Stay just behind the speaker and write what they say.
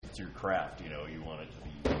your craft. You want it to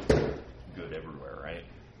be good everywhere, right?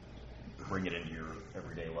 Bring it into your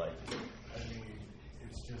everyday life. I mean,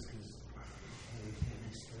 it's just because you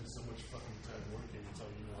spend so much fucking time working, it's all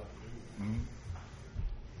you know how to do. Mm-hmm.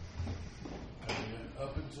 I mean,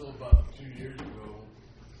 up until about 2 years ago,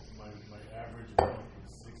 my average week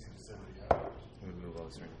was 60 to 70 hours.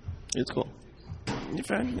 It's cool. You're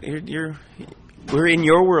fine. We're in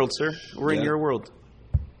your world, sir. We're in your world.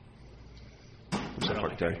 I don't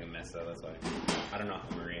like having a mess, though. That's why. I don't know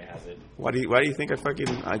how Maria has it. Why do you think I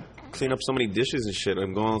clean up so many dishes and shit?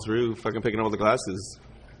 I'm going through fucking picking up all the glasses.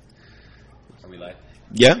 Are we live?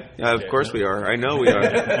 Yeah, of course we are. I know we are.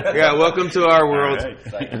 Yeah, welcome to our world.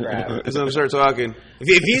 Right. So I'm start talking.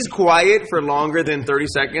 If he's quiet for longer than 30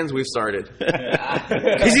 seconds, we've started.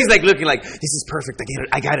 Because he's like looking like, this is perfect.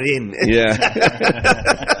 I got it in. Yeah.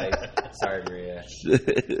 Sorry, Maria.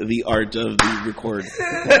 The art of the record.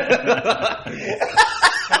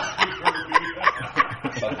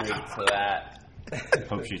 Fuck me to that.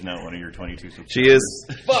 Hope she's not one of your 22 subscribers. She is.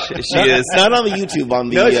 She is. Not on the YouTube. On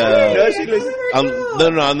the she listens. no,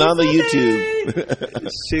 not on the YouTube.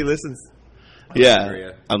 She listens.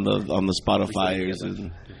 Yeah, on the Spotify's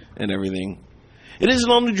and everything. It is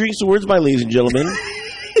an On the Drinks Awards, my ladies and gentlemen,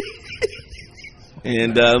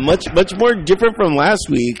 and much more different from last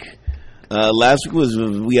week. Last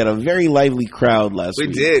week we had a very lively crowd last week.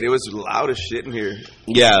 We did. It was loud as shit in here.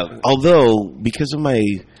 Yeah, although because of my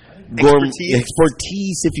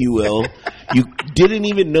expertise, if you will, you didn't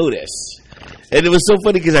even notice. And it was so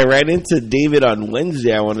funny because I ran into David on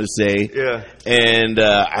Wednesday, I want to say. Yeah. And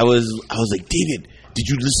I was like, David, did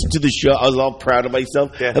you listen to the show? I was all proud of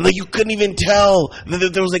myself. Yeah. And like, you couldn't even tell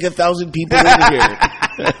that there was like 1,000 people in here.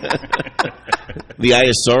 The Eye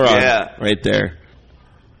of Sauron right there.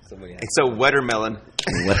 It's a watermelon.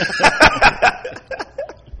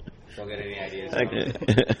 Don't get any ideas. I'm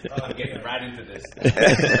getting right into this.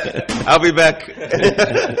 I'll be back.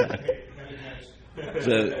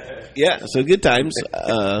 So good times.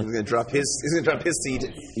 He's gonna drop his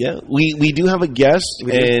seed. Yeah, we do have a guest,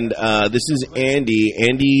 and this is Andy.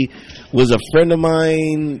 Andy was a friend of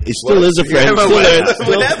mine. It still is a friend.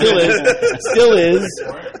 Still is.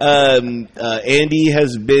 Andy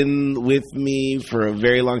has been with me for a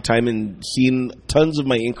very long time and seen tons of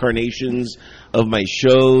my incarnations of my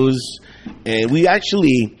shows, and we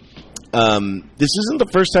actually. This isn't the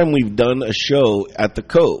first time we've done a show at the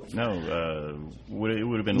Cove. No, it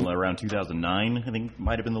would have been around 2009. I think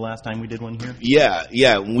might have been the last time we did one here.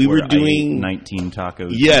 Yeah. We were doing 19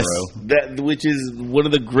 tacos. Yes, which is one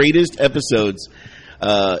of the greatest episodes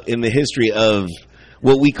in the history of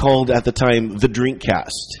what we called at the time the Drink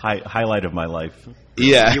Cast. Highlight of my life.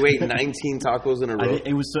 Yeah, you ate 19 tacos in a row.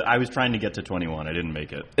 I was trying to get to 21. I didn't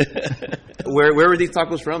make it. Where were these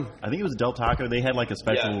tacos from? I think it was Del Taco. They had like a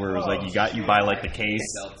special where it was like you buy like the case.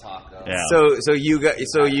 Del Taco. Yeah. So you didn't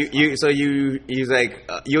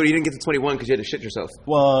get to 21 because you had to shit yourself.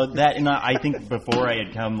 Well, that and I think before I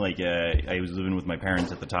had come, like I was living with my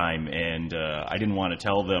parents at the time, and I didn't want to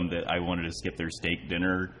tell them that I wanted to skip their steak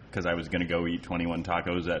dinner because I was going to go eat 21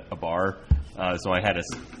 tacos at a bar. So I had a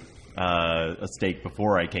steak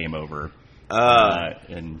before I came over.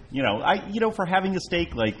 And for having a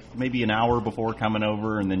steak like maybe an hour before coming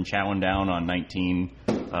over and then chowing down on 19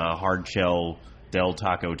 hard shell Del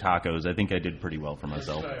Taco tacos, I think I did pretty well for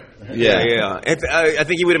myself. Yeah. I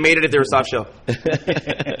think you would have made it if they were soft shell.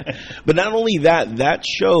 But not only that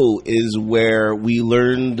show is where we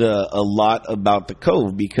learned a lot about the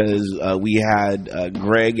Cove because we had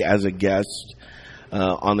Greg as a guest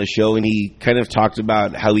on the show, and he kind of talked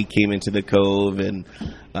about how he came into the Cove and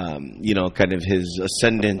kind of his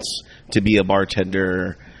ascendance to be a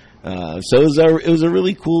bartender. So it was a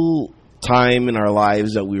really cool time in our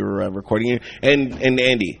lives that we were recording here. And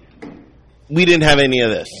Andy, we didn't have any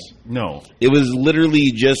of this. No, it was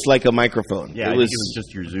literally just like a microphone. Yeah, it was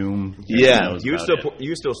just your Zoom. Yeah, you were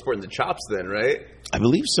still sporting the chops then, right? I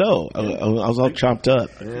believe so. I was all chopped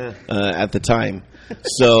up at the time.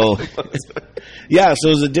 So, yeah, so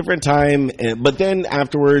it was a different time. But then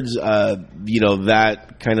afterwards,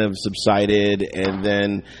 that kind of subsided. And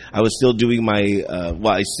then I was still doing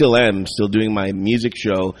I still am still doing my music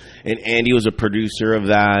show. And Andy was a producer of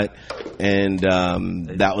that. And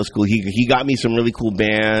that was cool. He got me some really cool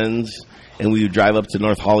bands. And we would drive up to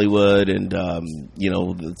North Hollywood. And,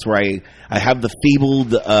 that's where I have the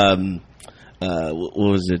fabled,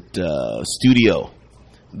 studio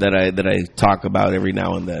that I talk about every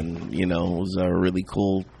now and then. It was a really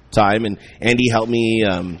cool time, and Andy helped me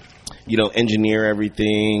engineer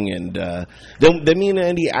everything, and then me and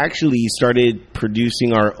Andy actually started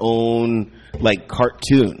producing our own like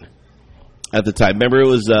cartoon. at the time. Remember, it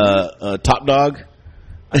was Top Dog.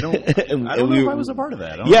 I don't know if I was a part of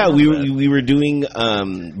that. I don't Yeah, remember we were doing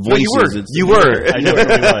voices. Well, you were. I know it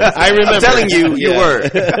really was. I remember. I'm telling you, you were.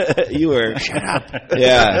 You were. Shut up.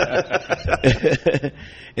 Yeah.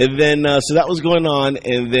 And then, so that was going on,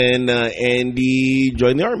 and then Andy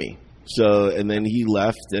joined the Army. So, and then he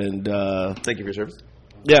left, and Thank you for your service.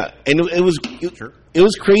 yeah, and it was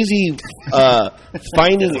crazy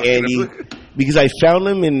finding Andy because I found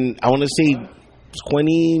him in, I want to say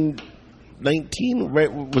 2019. Right?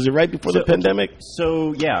 Was it right before the pandemic?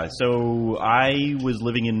 So I was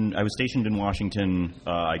stationed in Washington.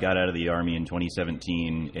 I got out of the Army in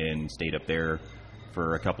 2017 and stayed up there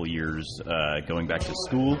for a couple years, going back to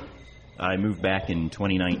school. I moved back in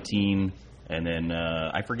 2019, and then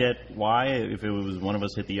I forget why, if it was one of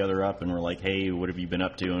us hit the other up and we're like, hey, what have you been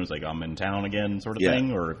up to? And it was like, I'm in town again, sort of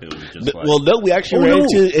thing, or if it was just like... Well, no, we actually ran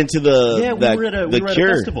into the we were at a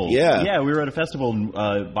festival. Yeah, we were at a festival, and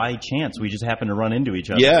by chance, we just happened to run into each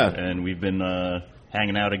other. Yeah. And we've been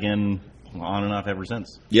hanging out again on and off ever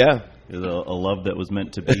since. Yeah. It was a love that was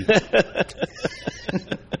meant to be.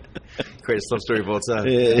 Greatest love story of all time.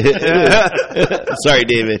 Sorry,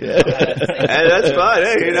 David. Hey, that's fine.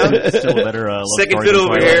 Hey, you know, Still a better love second story fiddle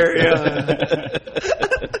than over Twilight. here. Yeah.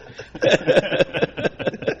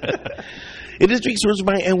 It is Drink Source of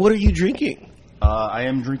Mine, and what are you drinking? I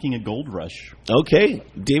am drinking a Gold Rush. Okay,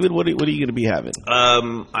 David, what are you going to be having?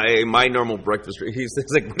 My normal breakfast drink. He's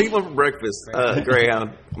like, what do you want for breakfast?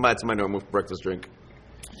 Greyhound. That's my normal breakfast drink.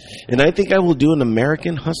 And I think I will do an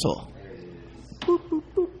American Hustle.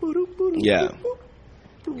 Yeah.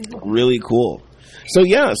 Really cool. So,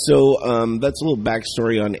 that's a little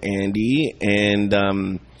backstory on Andy. And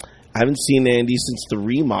I haven't seen Andy since the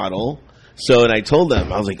remodel. So, and I told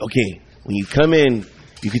him, I was like, okay, when you come in,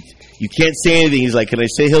 you can't say anything. He's like, can I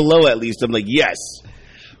say hello at least? I'm like, yes.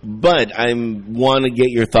 But I want to get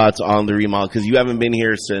your thoughts on the remodel because you haven't been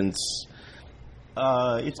here since...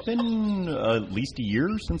 It's been at least a year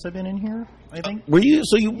since I've been in here, I think. Were you?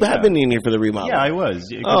 So you have been in here for the remodel? Yeah, I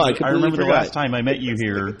was. I remember forgot. the last time I met you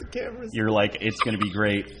here. You're like, it's going to be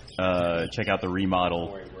great. Check out the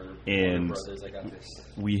remodel. And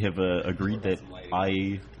we have agreed that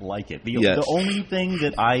I like it. The only thing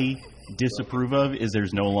that I disapprove of is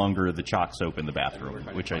there's no longer the chalk soap in the bathroom,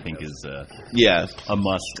 which I think is a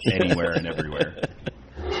must anywhere and everywhere.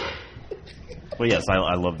 Well, yes,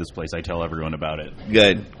 I love this place. I tell everyone about it.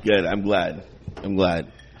 Good. I'm glad.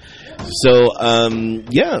 So,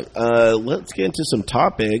 let's get into some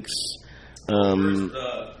topics. I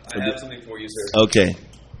have something for you, sir. Okay.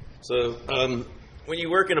 So, when you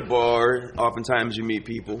work in a bar, oftentimes you meet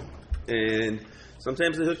people, and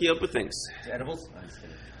sometimes they hook you up with things. Edibles?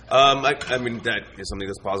 I mean, that is something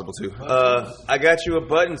that's possible too. I got you a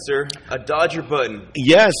button, sir. A Dodger button.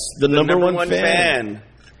 Yes, the number one fan.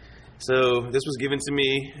 So this was given to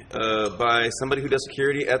me by somebody who does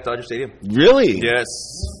security at Dodger Stadium. Really? Yes.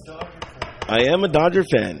 I am a Dodger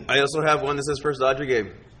fan. I also have one that says first Dodger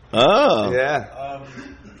game. Oh. Yeah.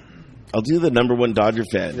 I'll do the number one Dodger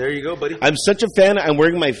fan. There you go, buddy. I'm such a fan. I'm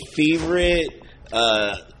wearing my favorite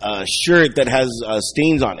shirt that has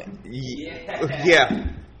stains on it. Yeah.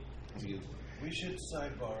 We should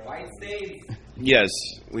sidebar. White stains. Yes.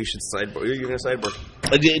 We should sidebar. You're going to sidebar.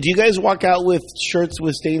 Do you guys walk out with shirts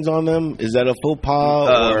with stains on them? Is that a faux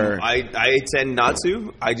pas? Or? I tend not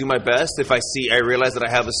to. I do my best. If I realize that I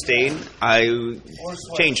have a stain, I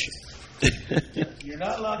change. You're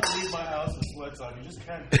not allowed to leave my house with sweats on. You just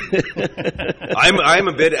can't. I'm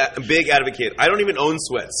a big advocate. I don't even own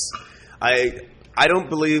sweats. I don't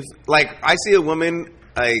believe, like, I see a woman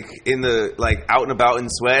like in the out and about in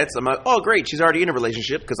sweats. I'm like, oh great, she's already in a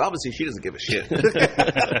relationship because obviously she doesn't give a shit. Yeah,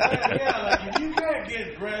 like if you can't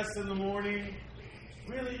get dressed in the morning,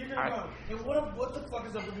 really, you're gonna go. Hey, what the fuck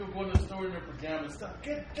is up with people going to the store in their pajamas? Stop.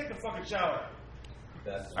 Take a fucking shower.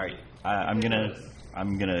 All right, I'm gonna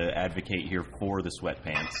advocate here for the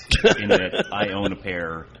sweatpants in that I own a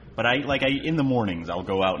pair. But in the mornings I'll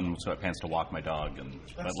go out in sweatpants to walk my dog,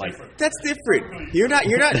 That's different. You're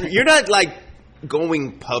not like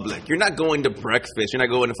going public. You're not going to breakfast. You're not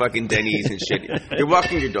going to fucking Denny's and shit. You're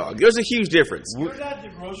walking your dog. There's a huge difference. You're not at the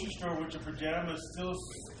grocery store with your pajamas still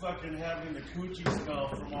fucking having the coochie smell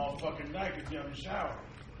from all fucking night because you haven't showered.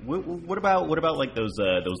 What about like those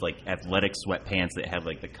like athletic sweatpants that have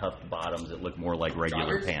like the cuffed bottoms that look more like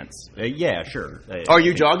regular pants? Yeah, sure. Are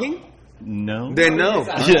you jogging? No. Then no.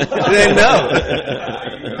 Then no.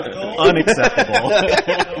 Unacceptable.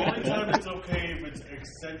 The only time it's okay if it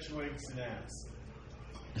accentuates an ass.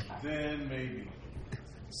 Then maybe.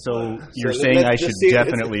 So you're saying I should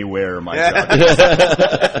definitely wear my joggers.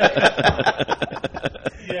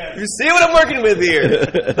 Yes. You see what I'm working with here?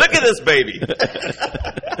 Look at this baby.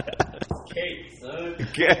 Cake, son.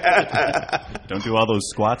 Don't do all those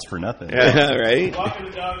squats for nothing. Yeah, right? Walking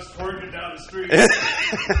the dogs, twerking down the street.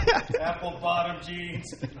 Apple bottom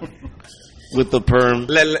jeans. With the perm.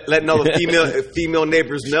 Letting all the female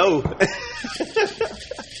neighbors know.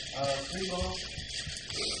 Primo.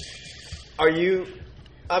 Are you?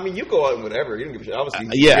 I mean, you go out and whatever. You don't give a shit. Obviously,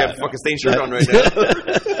 yeah. you have a fucking stain shirt on right now.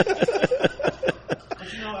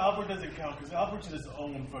 But you know, Albert doesn't count because Albert's in his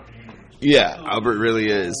own fucking universe. Yeah. Albert really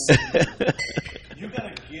is. You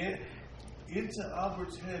gotta get into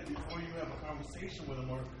Albert's head before you have a conversation with him,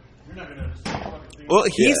 or you're not gonna understand fucking things. Well,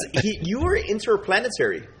 you are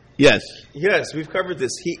interplanetary. Yes. Yes, we've covered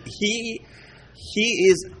this. He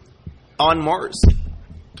is on Mars.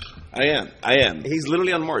 I am. He's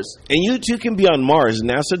literally on Mars. And you too can be on Mars.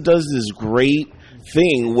 NASA does this great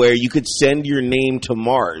thing where you could send your name to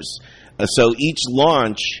Mars. So each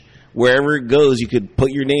launch, wherever it goes, you could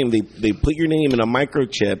put your name. They put your name in a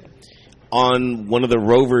microchip on one of the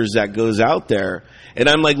rovers that goes out there. And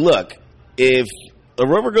I'm like, look, if a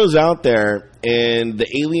rover goes out there and the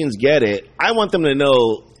aliens get it, I want them to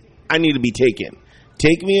know I need to be taken.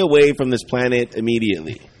 Take me away from this planet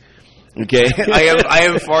immediately. Okay, I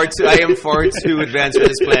am far too advanced for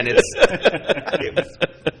this planet.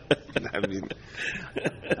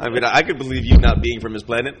 I mean, I could believe you not being from this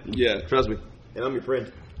planet. Yeah. Trust me, and I'm your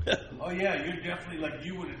friend. Oh yeah, you're definitely like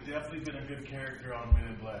you would have definitely been a good character on Men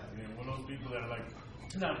in Black. You know, one of those people that are like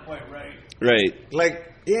not quite right, Right.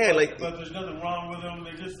 Like, yeah, like, but there's nothing wrong with them.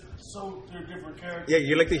 They're just they're different characters. yeah,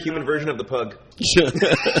 you're like the human version of the pug.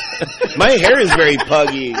 My hair is very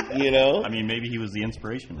puggy, you know? I mean, maybe he was the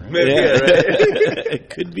inspiration, right? Yeah, right. It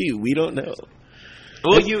could be. We don't know.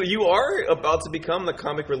 Well, you are about to become the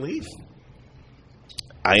comic relief.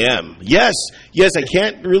 I am. Yes. I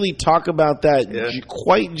can't really talk about that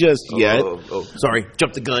quite just yet. Oh, sorry,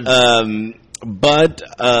 jumped the gun. But,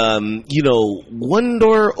 you know, one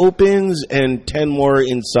door opens and 10 more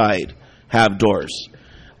inside have doors.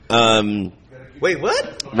 Wait,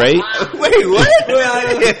 what? Right? Wait, what?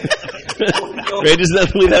 Right? Isn't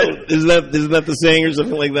that the saying or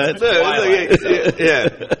something like that? Yeah.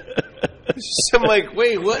 I'm like,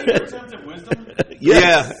 wait, what? Attempt at wisdom.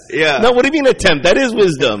 Yes. Yeah. No, what do you mean attempt? That is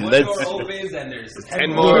wisdom. One That's door opens and there's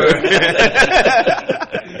 10 more.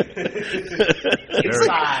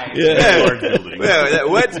 inside. Yeah. Large building.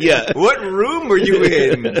 What room were you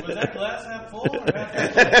in? Was that glass half full or half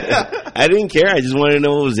empty? I didn't care. I just wanted to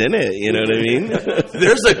know what was in it. You know what I mean?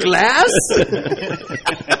 There's a glass? You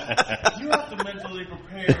have to mentally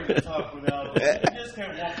prepare to talk without it. You just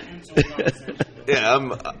can't walk into a conversation. Yeah,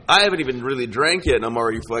 I haven't even really drank yet, and I'm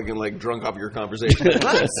already fucking like drunk off your conversation.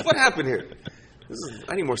 What happened here?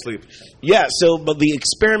 I need more sleep. Yeah, but the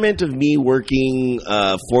experiment of me working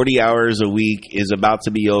 40 hours a week is about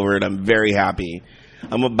to be over, and I'm very happy.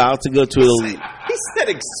 I'm about to go to a... He said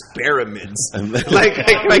experiments.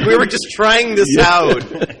 like we were just trying this out.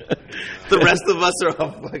 The rest of us are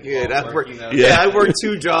all fucking... I worked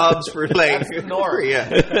 2 jobs for like... North.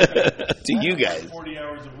 to you guys. 40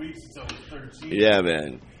 hours a week since I was 13. Yeah,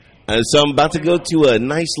 man. So I'm about to go to a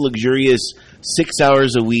nice, luxurious 6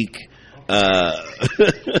 hours a week... Well,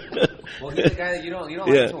 he's the guy that you don't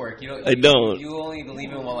like to work. I don't. You only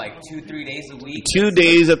believe in like 2-3 days a week. 2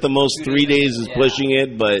 days at the most. 3 days is pushing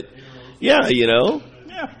it, but yeah, you know,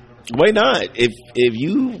 why not? If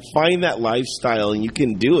you find that lifestyle and you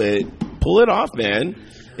can do it, pull it off, man.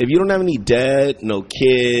 If you don't have any debt, no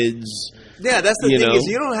kids. Yeah, that's the thing is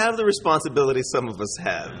you don't have the responsibility some of us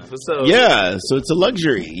have. So so it's a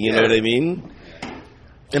luxury. You know what I mean?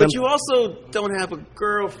 But you also don't have a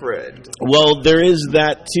girlfriend. Well, there is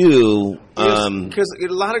that too. Because a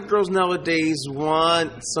lot of girls nowadays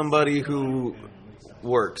want somebody who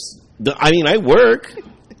works. I mean, I work.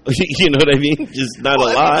 You know what I mean? Just not a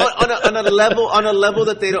lot. On a level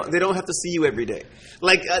that they don't have to see you every day.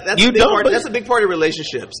 Like that's a big part of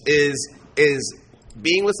relationships is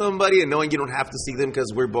being with somebody and knowing you don't have to see them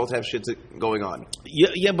because we both have shit going on.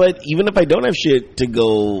 Yeah, but even if I don't have shit to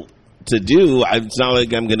do, it's not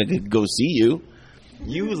like I'm gonna go see you.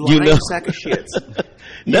 You lying sack of shit.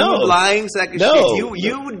 No, you lying sack of shit.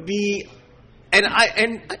 You would be, and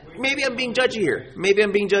maybe I'm being judgy here.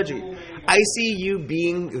 I see you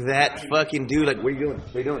being that fucking dude. Like, what are you doing?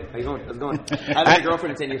 What are you doing? How you going? How's it going? I haven't had a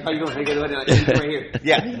girlfriend in 10 years. How you going? How you doing? Right here.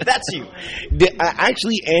 Yeah, that's you.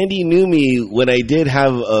 Actually, Andy knew me when I did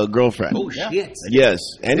have a girlfriend. Oh shit! Yes,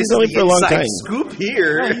 Andy's known me for a long Inside time. Scoop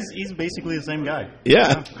here. No, he's basically the same guy.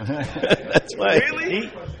 Yeah, that's why.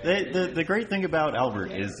 Really? The great thing about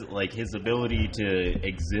Albert is like his ability to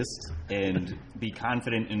exist and be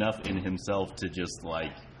confident enough in himself to just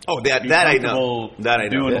like Oh, that be I know. comfortable That I know.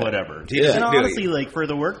 doing Yeah. whatever. Yeah. And honestly, like for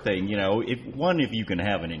the work thing, you know, if you can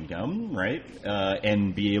have an income, right,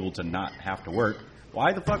 and be able to not have to work,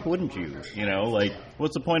 why the fuck wouldn't you? You know, like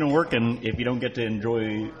what's the point of working if you don't get to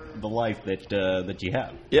enjoy the life that you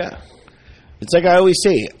have? Yeah. It's like I always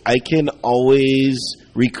say, I can always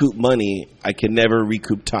recoup money. I can never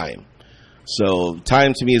recoup time. So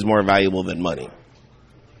time to me is more valuable than money.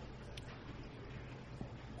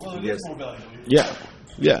 Well, it Yes. is more valuable. Yeah.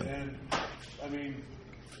 Yeah. And, I mean,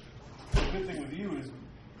 the good thing with you is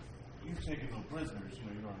you've taken no prisoners. You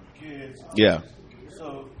know, you don't have kids. Yeah.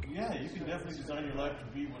 So, yeah, you can definitely design your life to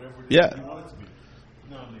be whatever it is Yeah. you want it to be.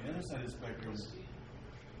 Now, on the other side of the spectrum,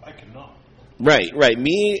 I cannot. Right.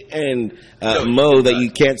 Me and Mo that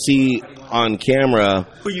you can't see on camera.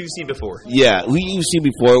 Who you've seen before? Yeah, who you've seen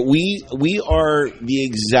before. We are the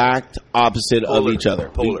exact opposite of Polar. each other.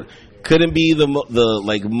 Polar. We couldn't be the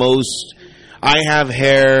like most. I have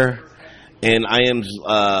hair, and I am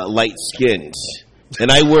light skinned,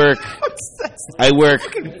 and I work. I work.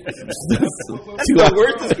 That's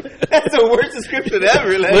the worst description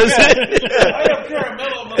ever. Like, I have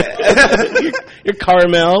caramello. You're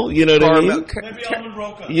caramel. You know what I mean? Maybe almond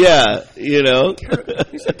roca. Yeah, you know.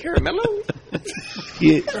 You said caramello? I,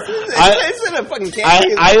 Is that a fucking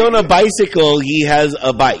candy? I own a bicycle. He has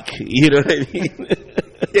a bike. You know what I mean?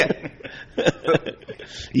 Yeah.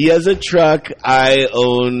 He has a truck. I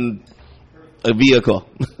own a vehicle.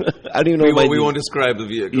 I don't even know. We won't describe the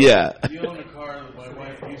vehicle. Yeah, You own a car that my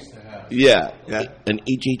wife used to have. yeah, Yeah. An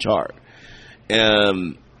HHR.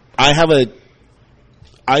 I have a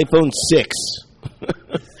iPhone 6.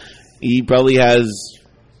 He probably has.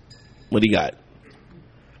 What do you got?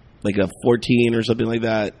 Like a 14 or something like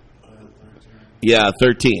that. Yeah,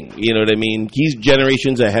 13. You know what I mean? He's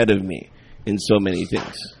generations ahead of me in so many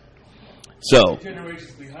things. So,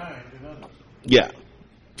 Generations behind in others. yeah.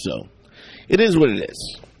 So, it is what it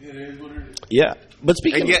is. It is what it is. Yeah. But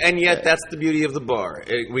speaking And yet, that's the beauty of the bar.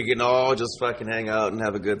 We can all just fucking hang out and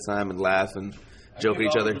have a good time and laugh and joke at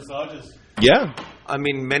each other. Massages. yeah. I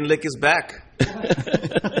mean, Menlik is back. You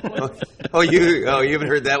haven't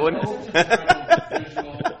heard that one?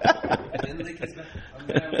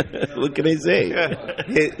 What can I say?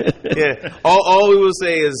 Yeah. All we will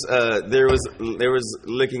say is there was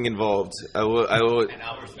licking involved. I will. And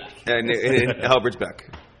Albert's back. And Albert's back.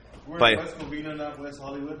 We're Bye. in West Covina, not West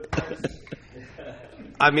Hollywood.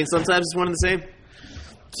 I mean, sometimes it's one and the same.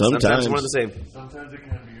 Sometimes. it's one and the same. Sometimes it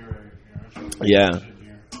can be. You're right. Yeah.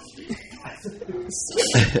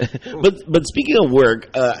 But speaking of work,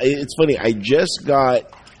 it's funny. I just got,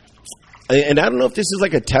 and I don't know if this is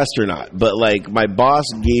like a test or not, but like my boss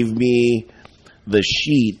gave me the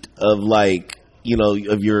sheet of like, you know,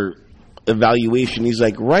 of your evaluation. He's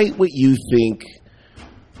like, write what you think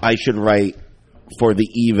I should write for the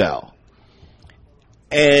eval.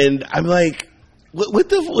 And I'm like, what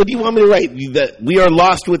do you want me to write? That we are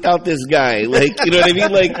lost without this guy. Like, you know what I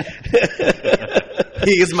mean? Like,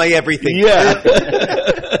 He is my everything. yeah.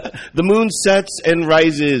 The moon sets and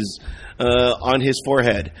rises on his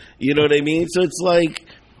forehead. You know what I mean? So it's like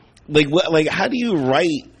what? Like, how do you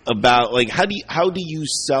write about? Like, how do you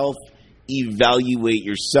self evaluate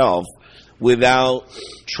yourself without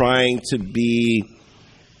trying to be?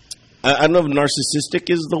 I don't know if narcissistic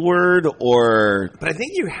is the word, or But I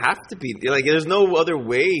think you have to be like. There's no other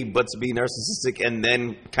way but to be narcissistic and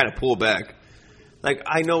then kind of pull back. Like,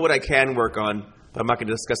 I know what I can work on, but I'm not going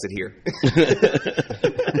to discuss it here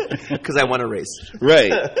because I want to race.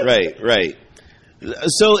 right.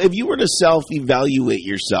 So, if you were to self-evaluate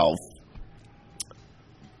yourself,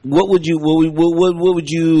 what would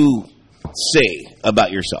you say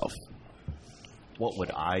about yourself? What would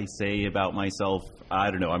I say about myself? I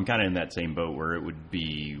don't know. I'm kind of in that same boat where it would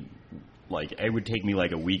be like it would take me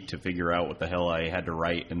like a week to figure out what the hell I had to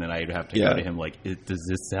write, and then I'd have to go to him like, "Does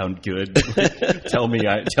this sound good? tell me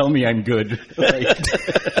I'm good." Like,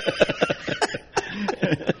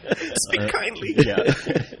 Speak kindly. yeah.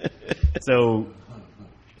 So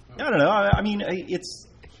I don't know. I mean,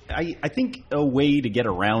 I think a way to get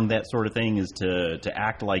around that sort of thing is to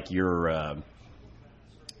act like you're,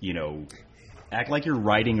 you know, act like you're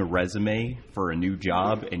writing a resume for a new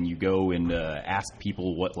job, and you go and ask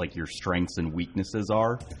people what like your strengths and weaknesses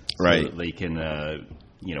are, so Right. that they can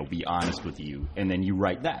be honest with you, and then you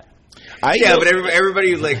write that. I Yeah, know- but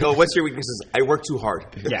everybody like, oh, what's your weaknesses? I work too hard.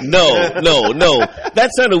 Yeah. No.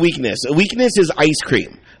 That's not a weakness. A weakness is ice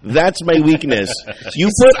cream. That's my weakness. You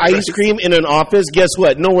put ice cream in an office, guess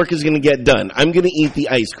what? No work is going to get done. I'm going to eat the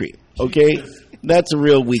ice cream. Okay? That's a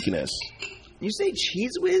real weakness. You say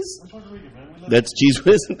Cheese Whiz? That's cheese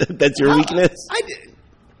whiz. That's your weakness.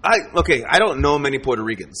 Okay. I don't know many Puerto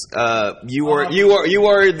Ricans. You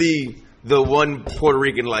are the one Puerto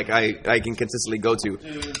Rican like I can consistently go to.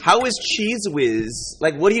 How is Cheese Whiz?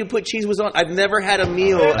 Like, what do you put Cheese Whiz on? I've never had a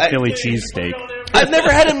meal. Philly cheesesteak. I've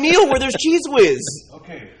never had a meal where there's Cheese Whiz.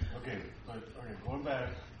 Okay, going back,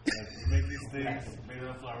 like, we make these things made out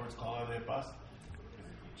of flour, it's called arepas.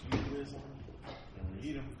 Cheese whiz on them, and we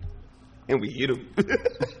eat them. And we eat them.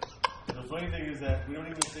 The funny thing is that we don't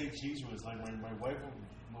even say cheese whiz. Like, when my wife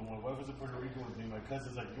was in Puerto Rico with me, my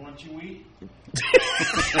cousin's like, you want chewy?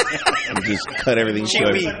 You just cut everything short.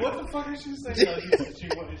 Chewy. Like, what the fuck is she saying?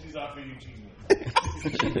 No, she's offering you cheese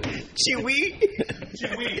whiz.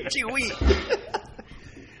 Chewy. Chewy.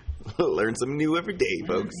 Learn something new every day, We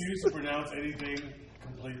folks. refuse to pronounce anything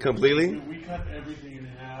completely. Completely? We cut everything in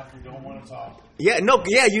half. We don't want to talk. Yeah,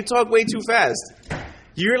 you talk way too fast.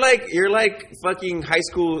 You're like fucking high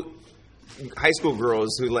school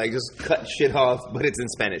girls who like just cut shit off, but it's in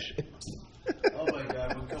Spanish. Oh my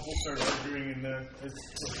god, when couples start arguing in there, it's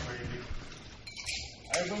so crazy.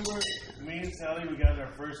 I remember me and Sally, we got in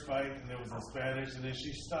our first fight, and it was in Spanish, and then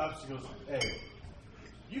she stops, she goes, hey,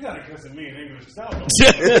 you gotta cuss at me in English, because I don't know.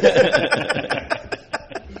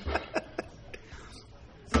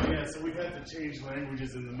 So we had to change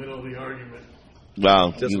languages in the middle of the argument.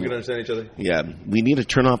 Wow. Just so we can understand each other. Yeah. We need to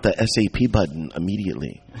turn off the SAP button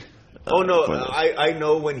immediately. Oh no, for this. I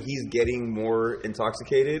know when he's getting more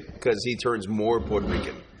intoxicated because he turns more Puerto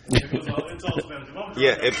Rican. It's all Spanish.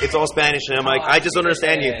 Yeah, it's all Spanish, and I'm like, I just don't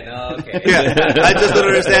understand you. Okay. Yeah, I just don't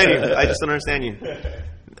understand you.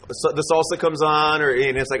 So the salsa comes on,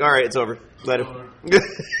 and it's like, all right, it's over. Let it. We're not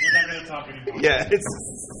gonna talk anymore. Yeah, it's.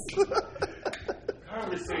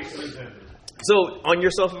 Conversation is ended. So on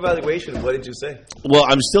your self-evaluation, what did you say? Well,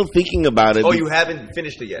 I'm still thinking about it. Oh, you haven't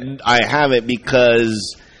finished it yet. I haven't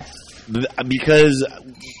because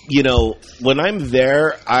when I'm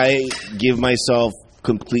there, I give myself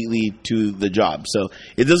completely to the job. So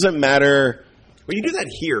it doesn't matter. Well, you do that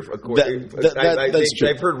here, of course. That's true.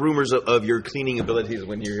 I've heard rumors of your cleaning abilities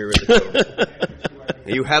when you're here at the show.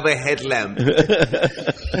 You have a headlamp. Is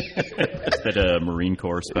that a Marine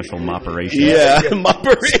Corps special operation? Yeah,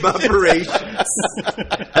 Operations.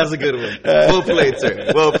 That's a good one. Well played,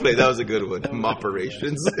 sir. Well played. That was a good one.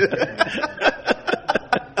 Operations.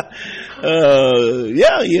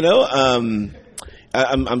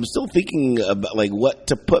 I'm still thinking about like what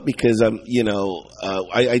to put because I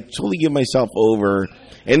totally give myself over,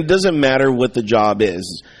 and it doesn't matter what the job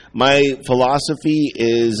is. My philosophy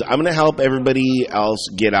is I'm going to help everybody else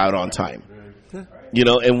get out on time.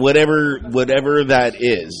 And whatever that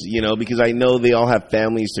is, because I know they all have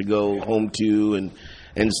families to go home to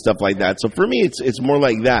and stuff like that. So for me, it's more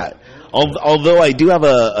like that. Although I do have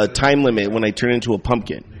a time limit when I turn into a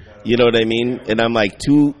pumpkin. You know what I mean? And I'm like,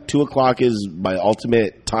 2 o'clock is my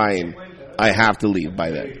ultimate time. I have to leave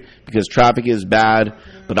by then because traffic is bad,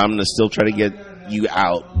 but I'm going to still try to get you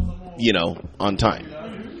out, on time.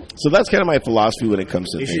 So that's kind of my philosophy when it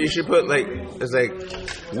comes to You things. should put it's like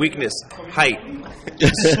weakness, height,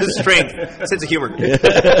 strength, sense of humor.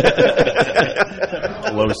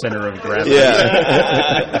 Low center of gravity.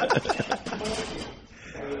 Yeah.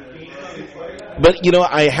 But,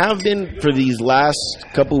 I have been, for these last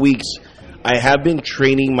couple weeks, I have been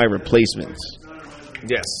training my replacements.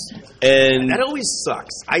 Yes. And That always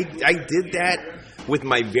sucks. I did that with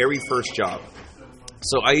my very first job.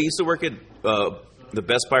 So I used to work at the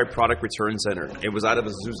Best Buy Product Return Center. It was out of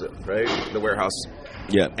Azusa, right? The warehouse.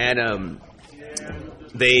 yeah. And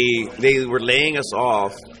they were laying us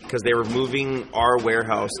off because they were moving our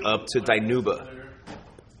warehouse up to Dinuba.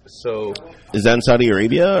 So Is that in Saudi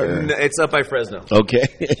Arabia? Or? it's up by Fresno. Okay.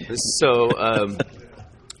 So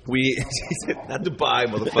we not Dubai,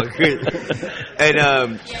 motherfucker.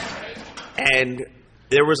 And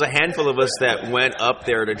there was a handful of us that went up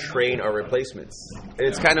there to train our replacements. And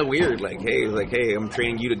it's kind of weird, like, hey, I'm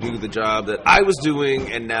training you to do the job that I was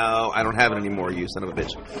doing, and now I don't have it anymore, you son of a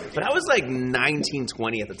bitch. But I was like 19,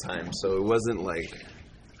 20 at the time, so it wasn't like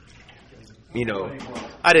you know,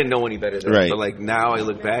 I didn't know any better then. Right. But like now I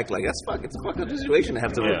look back, like it's a fucked up situation to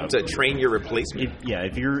have to train your replacement.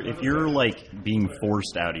 If you're like being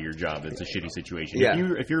forced out of your job, it's a shitty situation. Yeah.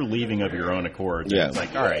 If you're leaving of your own accord, then it's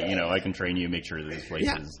like, all right, you know, I can train you, make sure this place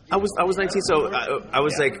is. I was 19, so I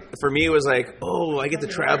was like, for me it was like, oh, I get to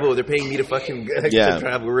travel. They're paying me to fucking to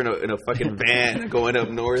travel. We're in a fucking van going up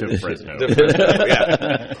north To Fresno.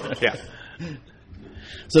 Yeah.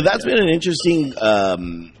 So that's been an interesting,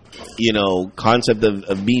 concept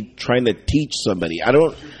of me trying to teach somebody. I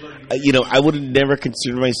don't, I would never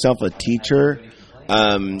consider myself a teacher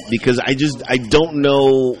because I don't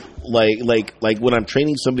know, like when I'm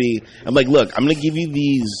training somebody, I'm like, look, I'm going to give you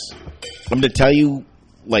these, I'm going to tell you,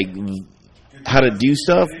 like, how to do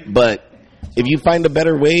stuff, but if you find a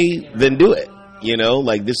better way, then do it.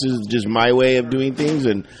 Like, this is just my way of doing things,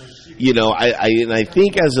 and I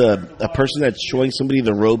think as a person that's showing somebody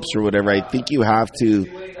the ropes or whatever, I think you have to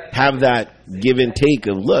have that give and take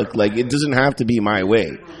of, look, like, it doesn't have to be my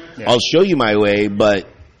way. Yeah. I'll show you my way, but,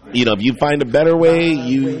 if you find a better way,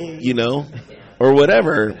 or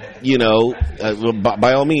whatever,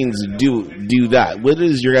 by all means, do that. What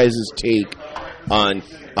is your guys' take on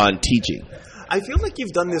teaching? I feel like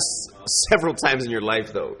you've done this several times in your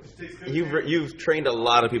life, though. You've trained a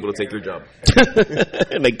lot of people to take your job,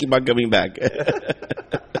 and they keep on coming back.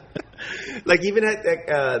 Like even at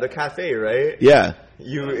the cafe, right? Yeah,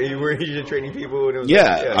 you were training people. And it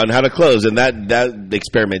was on how to close, and that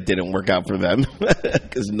experiment didn't work out for them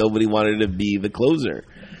because nobody wanted to be the closer.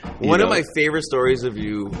 One of my favorite stories of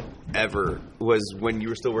you ever was when you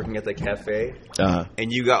were still working at the cafe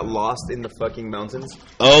and you got lost in the fucking mountains.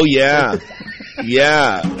 Oh yeah,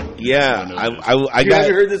 yeah. You haven't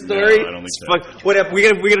heard this story? No, I don't think so. We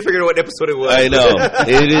gotta figure out what episode it was. I know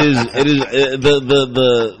it is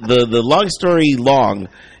the long story long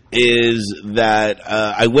is that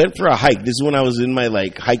I went for a hike. This is when I was in my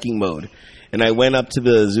like hiking mode, and I went up to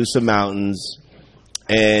the Azusa Mountains.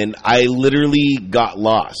 And I literally got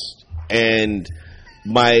lost. And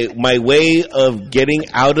my way of getting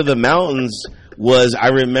out of the mountains was I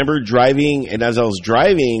remember driving, and as I was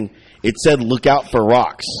driving, it said, look out for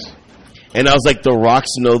rocks. And I was like, the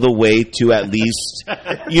rocks know the way to at least,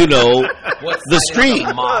 the street.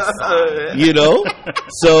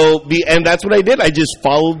 So, and that's what I did. I just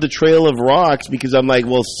followed the trail of rocks because I'm like,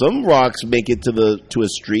 well, some rocks make it to a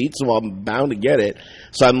street, so I'm bound to get it.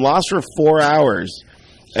 So I'm lost for 4 hours.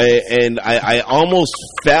 And I almost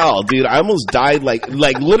fell, dude. I almost died, like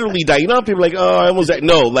literally died. You know how people are like, oh, I almost died.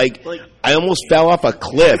 No, like I almost fell off a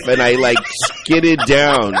cliff and I like skidded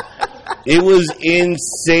down. It was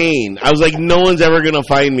insane. I was like, no one's ever gonna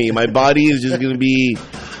find me. My body is just gonna be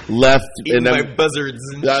left. Eaten by buzzards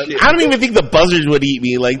and shit. I don't even think the buzzards would eat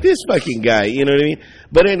me. Like this fucking guy, you know what I mean?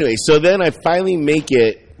 But anyway, so then I finally make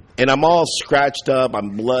it, and I'm all scratched up.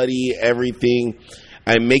 I'm bloody, everything.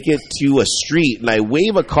 I make it to a street, and I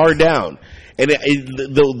wave a car down. And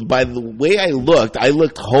by the way I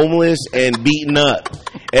looked homeless and beaten up.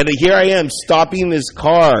 And here I am stopping this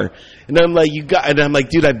car, and I'm like, I'm like,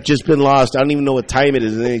 dude, I've just been lost. I don't even know what time it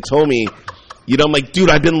is. And they told me, I'm like, dude,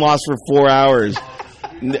 I've been lost for 4 hours.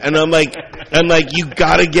 And I'm like, you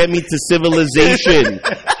gotta get me to civilization.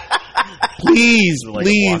 Please.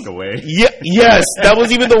 Walk away. Yeah, yes, that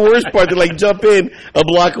was even the worst part. To like jump in a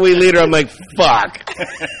block away later. I'm like, fuck.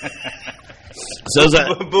 So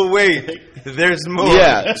but wait, there's more.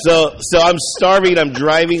 Yeah, so I'm starving. I'm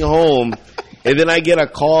driving home, and then I get a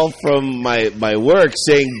call from my work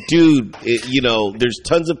saying, dude, there's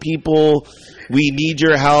tons of people. We need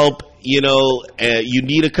your help. You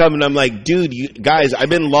need to come. And I'm like, dude, guys, I've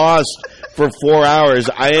been lost for 4 hours.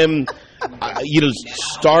 I am.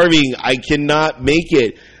 Starving. I cannot make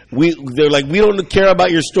it. They're like, we don't care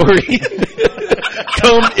about your story.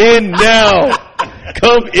 Come in now.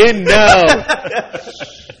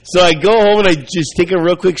 So I go home and I just take a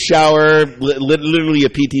real quick shower, literally a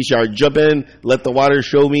PT shower. Jump in, let the water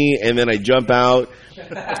show me, and then I jump out.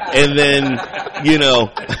 And then,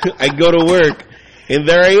 I go to work, and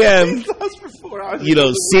there I am.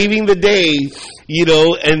 Saving the day.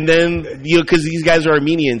 And then, because these guys are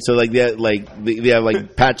Armenian, so like they have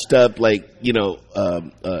like patched up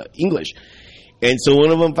English. And so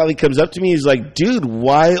one of them finally comes up to me. He's like, dude,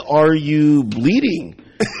 why are you bleeding?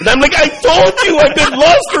 And I'm like, I told you I've been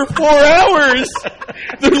lost for 4 hours.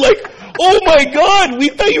 They're like, oh my God, we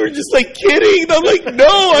thought you were just like kidding. And I'm like,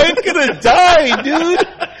 no, I'm going to die, dude.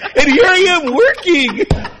 And here I am working.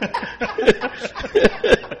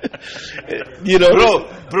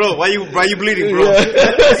 bro, why you bleeding, bro?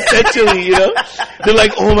 Essentially, you know, they're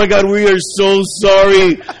like, "Oh my God, we are so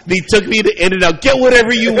sorry. They took me to In-N-Out. Get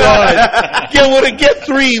whatever you want. Get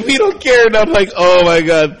 3. We don't care." And I'm like, "Oh my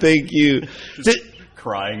God, thank you."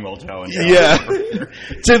 Crying while chowing down. Yeah.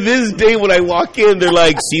 To this day, when I walk in, they're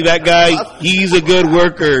like, "See that guy? He's a good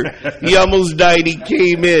worker. He almost died. He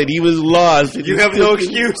came in. He was lost. You have no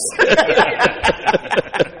excuse."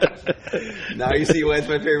 Now you see why it's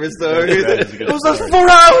my favorite story. It was those 4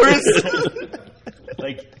 hours.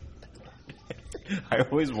 Like, I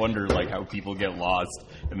always wonder, like, how people get lost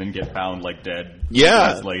and then get found, like, dead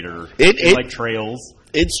years later. In, like, trails.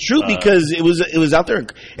 It's true because it was out there.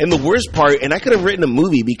 And the worst part, and I could have written a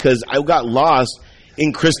movie because I got lost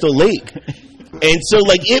in Crystal Lake. And so,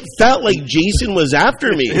 like, it felt like Jason was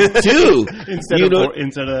after me, too. Instead of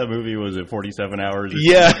that movie, was it 47 hours?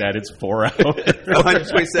 Yeah. Like that, it's 4 hours.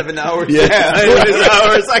 127 hours. Yeah. 127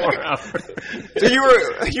 hours. Like, 4 hours. So you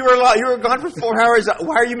were gone for 4 hours.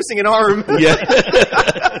 Why are you missing an arm? Yeah.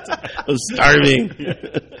 I was starving.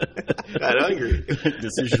 Not hungry.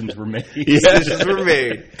 Decisions were made. Yeah. Decisions were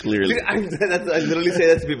made. Clearly. Dude, I literally say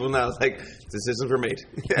that to people now. It's like, decisions were made.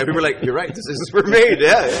 And people are like, "You're right, decisions were made."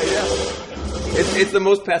 Yeah. It's the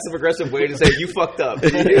most passive aggressive way to say you fucked up.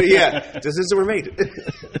 Yeah, decisions were made.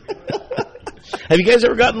 Have you guys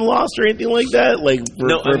ever gotten lost or anything like that? Like,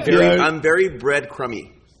 I'm very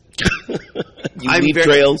breadcrummy. You leave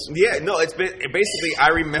trails. Yeah, no, it's been basically I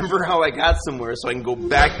remember how I got somewhere, so I can go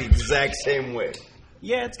back the exact same way.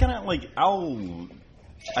 Yeah, it's kind of like I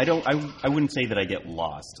wouldn't say that I get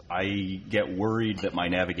lost. I get worried that my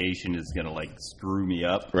navigation is going to, like, screw me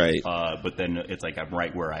up. Right. But then it's like I'm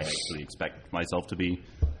right where I actually expect myself to be.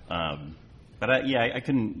 But I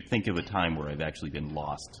couldn't think of a time where I've actually been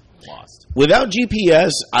lost. Without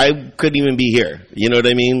GPS, I couldn't even be here. You know what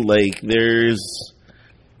I mean? Like, there's...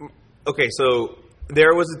 Okay, so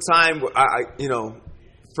there was a time where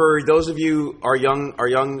for those of you, our young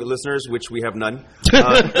listeners, which we have none, there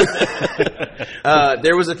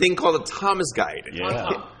was a thing called a Thomas Guide.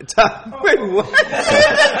 Yeah. Wait, what?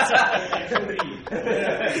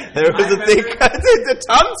 There was a thing called the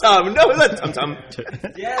TomTom. No, it's not TomTom.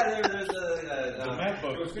 Yeah, there's a map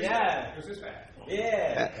book.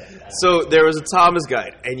 Yeah. So there was a Thomas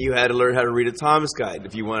Guide, and you had to learn how to read a Thomas Guide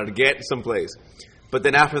if you wanted to get someplace. But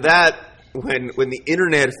then after that, when the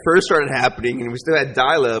internet first started happening and we still had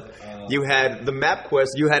dial-up, you had the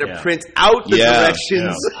MapQuest. You had to print out the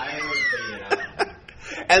directions. I always figured it out.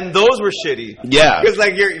 And those were shitty. Yeah. Because,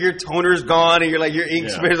 like, your toner's gone and you're like, your ink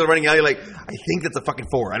spares are running out. You're like, I think that's a fucking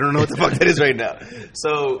 4. I don't know what the fuck that is right now.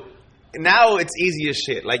 So now it's easy as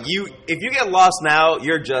shit. Like, if you get lost now,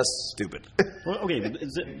 you're just stupid. Well, okay,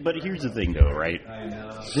 but here's the thing, though, right? I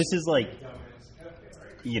know. This is like,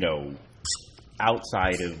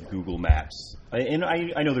 outside of Google Maps. And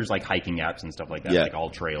I know there's like hiking apps and stuff like that, like All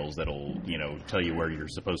Trails that'll, tell you where you're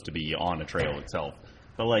supposed to be on a trail itself.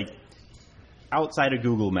 But like outside of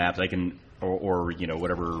Google Maps, I can, or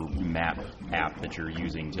whatever map app that you're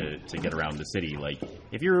using to get around the city, like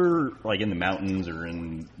if you're like in the mountains or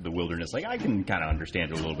in the wilderness, like I can kind of understand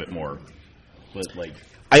it a little bit more. But like...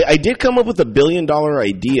 I did come up with $1 billion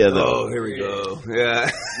idea, though. Oh, here we go. Yeah.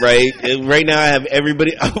 Right? And right now I have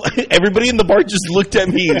everybody in the bar just looked at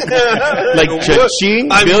me like, cha-ching,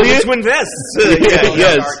 I'm billion? going to invest.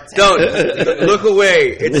 Yes. Don't. Look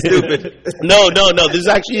away. It's stupid. No. This is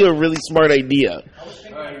actually a really smart idea.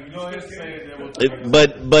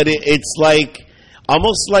 It's like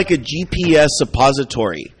almost like a GPS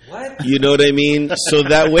suppository. What? You know what I mean? So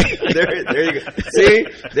that way... there you go. See?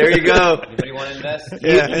 There you go. Anybody want to invest? But...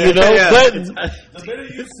 The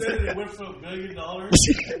minute you said it went from $1 billion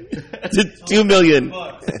to $2 million.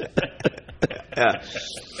 Yeah.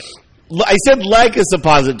 I said like a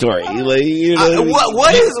suppository. Like, you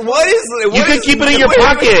could keep it in your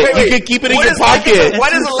pocket. You could keep it in your pocket.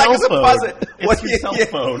 What is a like a suppository? What's your cell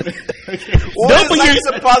phone? What is like a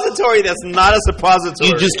suppository that's not a suppository?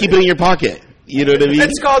 You just keep it in your pocket. You know what I mean?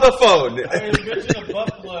 It's called a phone. Envision a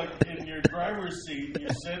butt plug in your driver's seat. You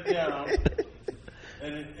sit down,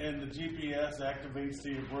 and the GPS activates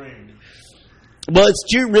to your brain. Well, it's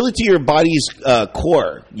really to your body's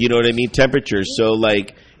core. You know what I mean? Temperature. So,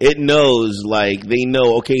 like, it knows, like, they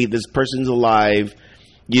know, okay, this person's alive,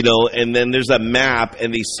 and then there's a map,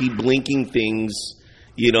 and they see blinking things,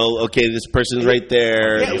 okay, this person's right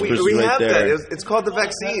there. Yeah, this we person's right have there. that. It's called the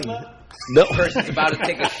vaccine. No. Person's about to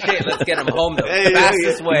take a shit. Let's get him home the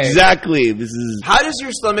fastest way. Exactly. This is. How does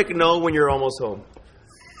your stomach know when you're almost home?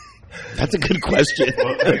 That's a good question.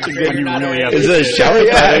 You really have Is to it a shower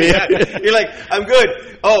pad? Yeah. You're like, I'm good.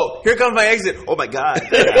 Oh, here comes my exit. Oh my god.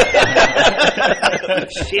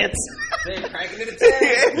 Shit. Say, cranking it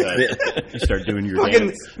to 10. You start doing your Fucking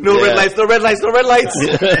dance. no red lights, no red lights, no red lights.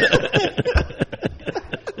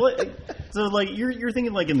 So like you're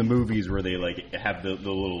thinking like in the movies where they like have the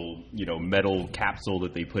little metal capsule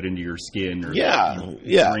that they put into your skin or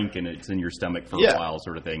you drink and it's in your stomach for a while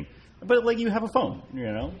sort of thing. But like you have a phone,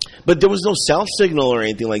 But there was no cell signal or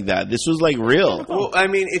anything like that. This was like real. Well, I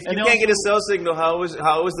mean, if you can't get a cell signal, how is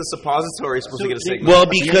the suppository supposed to get a signal? Well,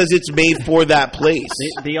 because it's made for that place.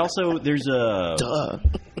 They also there's like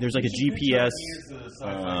a GPS.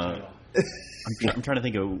 I'm trying to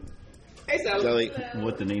think of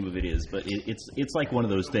what the name of it is, but it's like one of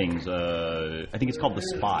those things. I think it's called the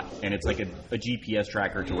Spot, and it's like a GPS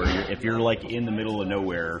tracker to where if you're like in the middle of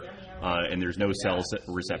nowhere and there's no cell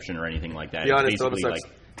reception or anything like that, it's basically like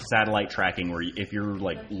satellite tracking where if you're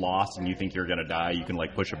like lost and you think you're gonna die, you can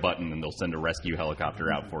like push a button and they'll send a rescue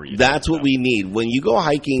helicopter out for you. That's what we need. When you go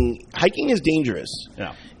hiking is dangerous.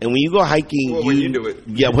 Yeah. And when you go hiking, when you do it.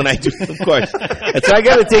 Yeah, when I do it, of course. And so I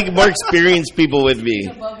got to take more experienced people with me.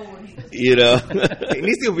 It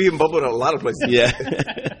needs to be in bubble in a lot of places. Yeah.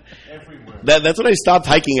 That's when I stopped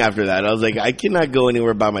hiking after that. I was like, I cannot go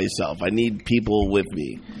anywhere by myself. I need people with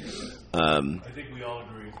me. I think we all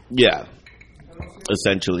agree. Yeah.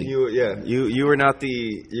 Essentially. You were not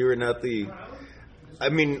the. I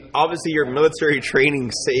mean, obviously your military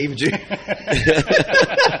training saved you. No,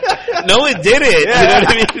 it didn't. Yeah. You know what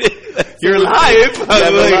I mean? You're alive.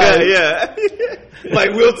 Yeah, Yeah. My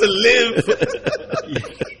will to live.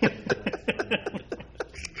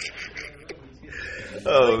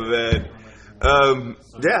 Oh man.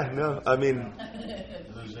 Yeah. No. I mean,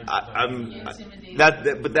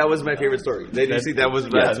 but that was my favorite story. Did you see? That's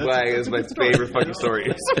why it was my favorite fucking story.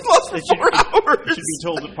 It's plus 4 hours. It should be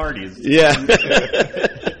told at parties. Yeah.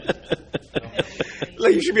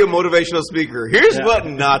 Like you should be a motivational speaker. Here's what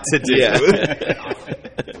not to do. Yeah.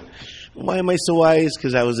 Why am I so wise?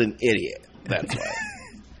 Because I was an idiot. That's why.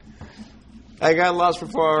 I got lost for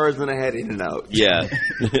 4 hours, then I had in and out. Yeah.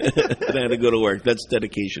 Then I had to go to work. That's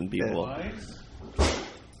dedication, people.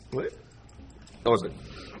 What? That was it.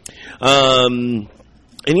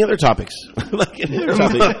 Any other topics? Like any other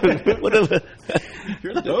topic? Whatever.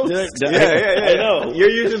 You're the host. Yeah. I know.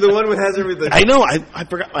 You're usually the one who has everything. I know. I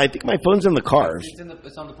forgot. I think my phone's in the car. It's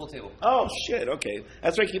on the pool table. Oh shit. Okay,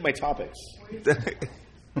 that's where I keep my topics.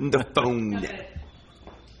 The phone.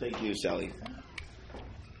 Thank you, Sally.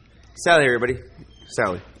 Sally, everybody.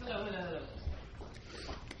 Sally.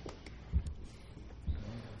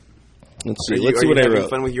 Let's see. Are Let's see you what I having wrote.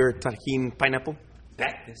 fun with your tahini pineapple?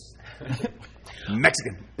 Practice.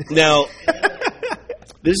 Mexican. Now,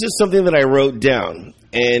 this is something that I wrote down,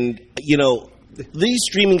 and these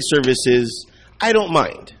streaming services, I don't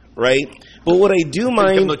mind, right? But what I do You have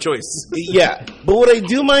mind, no choice. yeah. But what I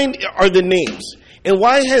do mind are the names, and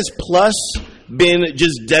why has Plus been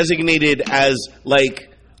just designated as like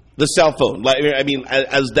the cell phone? Like, I mean,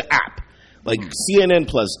 as the app, like CNN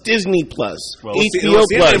Plus, Disney Plus, HBO Plus.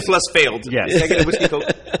 CNN Plus failed. Yes. Can I get a whiskey Coke?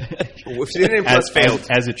 CNN Plus failed.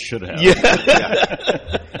 as it should have.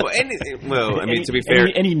 Yeah. Well, I mean, to be fair,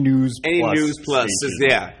 any news any plus news plus is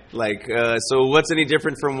station. so what's any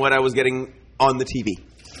different from what I was getting on the TV?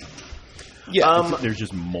 Yeah. There's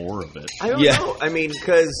just more of it. I don't Yeah. know. I mean,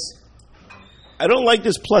 because I don't like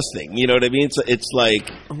this Plus thing. You know what I mean? It's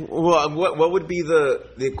like well, what would be the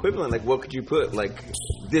equivalent? Like, what could you put? Like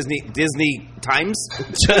Disney Times?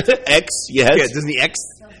 X, yes. Yeah, Disney X.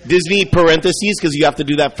 Disney parentheses because you have to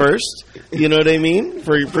do that first. You know what I mean?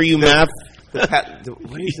 For you math.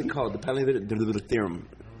 What is it called? The theorem.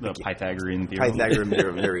 The Pythagorean theorem. Pythagorean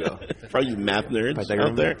theorem. There we go. For all you math nerds Pythagorean.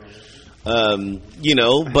 out there.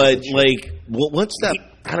 But like, what's that?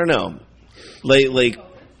 I don't know. Like,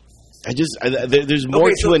 there's more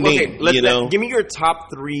to a name. Give me your top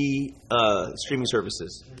 3 streaming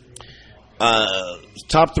services.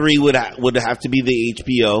 Top 3 would have to be the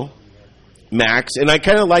HBO Max, and I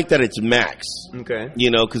kind of like that it's Max. Okay.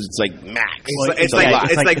 Because it's like Max. It's a like-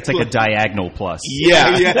 lot. It's like a diagonal plus.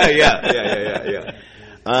 Yeah. Yeah.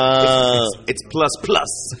 It's plus.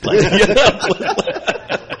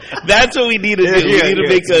 That's what we need to do. We need to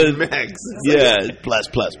make a Max.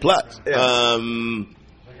 plus. Yeah.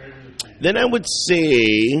 Then I would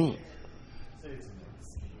say,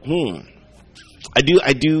 I do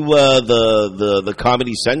the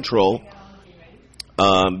Comedy Central,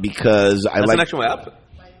 because I That's like an actual app.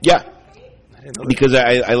 yeah. I didn't know that. Because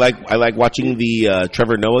I like watching the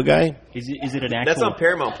Trevor Noah guy. Is it an actual? That's on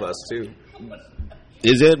Paramount Plus too.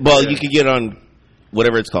 Is it? Well, Yeah. you could get it on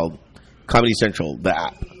whatever it's called, Comedy Central, the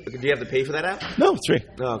app. Do you have to pay for that app? No, it's free.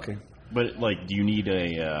 Oh, okay. But like, do you need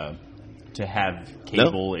a to have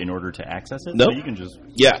cable in order to access it. Nope. So you can just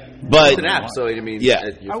Yeah, but It's an app, so I mean, Yeah.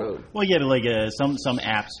 at your phone. well, yeah, like some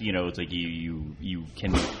apps, it's like you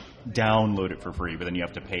can download it for free, but then you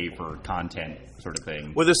have to pay for content, sort of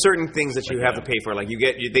thing. Well, there's certain things that you have to pay for. Like they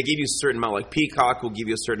give you a certain amount. Like Peacock will give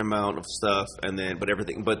you a certain amount of stuff, but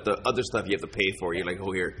the other stuff you have to pay for. You're like,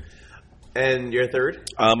 oh, here. And your third?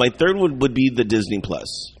 my third would be the Disney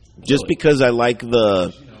Plus, just because I like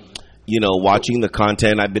watching the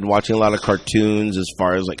content. I've been watching a lot of cartoons as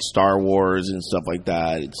far as like Star Wars and stuff like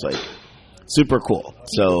that. It's like super cool.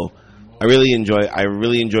 So I really enjoy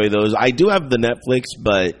those. I do have the Netflix,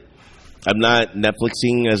 but I'm not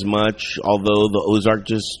Netflixing as much, although the Ozark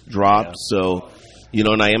just dropped. So,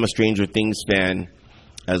 and I am a Stranger Things fan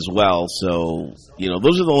as well. So,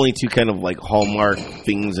 those are the only two kind of like Hallmark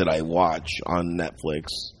things that I watch on Netflix.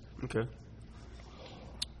 Okay.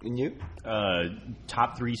 And you?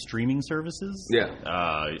 Top 3 streaming services. Yeah.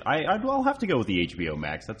 I'll have to go with the HBO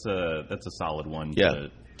Max. That's a solid one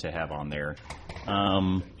to have on there.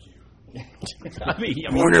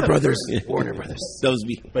 Warner Brothers. Warner Brothers. Those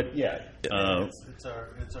be. But yeah. It's our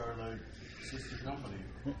like sister company.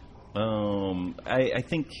 I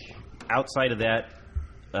think outside of that,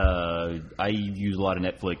 I use a lot of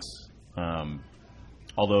Netflix.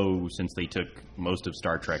 Although since they took most of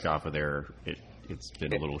Star Trek off of there, it's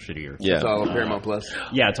been a little shittier. Yeah. It's all on Paramount Plus.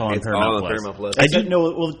 Yeah, it's all on Paramount Plus. I do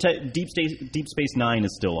know. Well, Deep Space Nine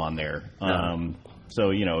is still on there.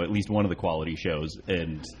 So at least one of the quality shows.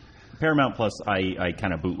 And Paramount Plus, I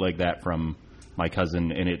kind of bootleg that from my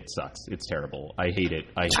cousin, and it sucks. It's terrible. I hate it.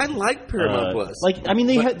 I like Paramount Plus.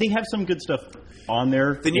 They have some good stuff on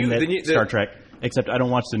there. Star Trek. Except I don't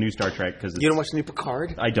watch the new Star Trek because you don't watch the new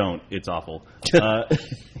Picard. I don't. It's awful.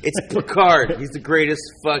 It's Picard. He's the greatest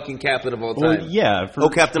fucking captain of all time. Well, yeah.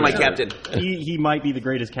 Captain, my captain. He might be the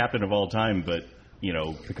greatest captain of all time, but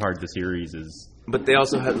Picard the series is. But they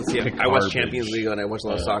also have. I watch Champions Garbage. League and I watch a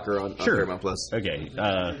lot of soccer on Paramount Plus. Okay.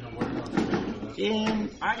 And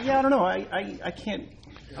I don't know. I can't.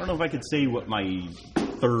 I don't know if I could say what my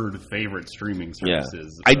third favorite streaming service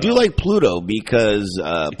is. I do like Pluto because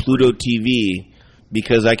Pluto TV,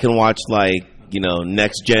 because I can watch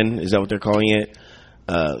Next Gen. Is that what they're calling it?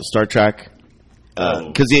 Star Trek.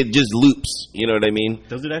 Because it just loops. You know what I mean?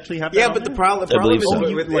 Does it actually have? Yeah, that but on the there? problem believe is so.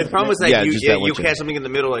 the problem is that just that you one catch something in the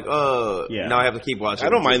middle, like now I have to keep watching. I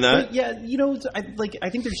don't mind that. But yeah, I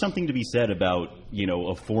think there's something to be said about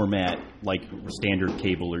a format like standard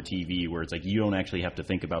cable or TV where it's like you don't actually have to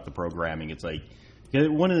think about the programming. It's like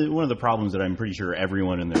one of the problems that I'm pretty sure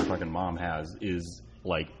everyone and their fucking mom has is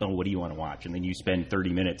like, oh, what do you want to watch? And then you spend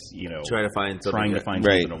 30 minutes, trying to find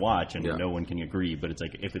something to watch, and no one can agree. But it's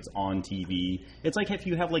like if it's on TV, it's like if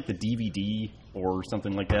you have like the DVD or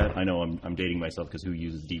something like that. I know I'm dating myself because who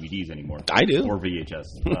uses DVDs anymore? I do. Or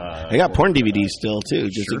VHS. I got porn DVDs still too,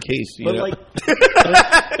 just in case.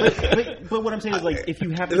 But what I'm saying is like if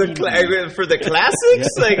you have the DVD, for the classics,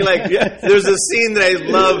 there's a scene that I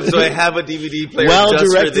love, so I have a DVD player. Well just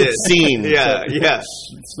for directed this. scene. Yeah.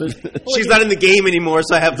 She's not in the game anymore,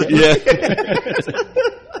 so I have to.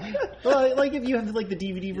 well, like if you have like the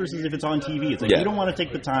DVD versus if it's on TV, it's like you don't want to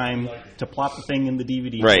take the time to plop the thing in the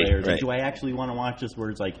DVD player. It's like, do I actually want to watch this? Where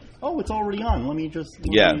it's like, oh, it's already on. Let me just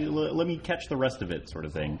let me catch the rest of it, sort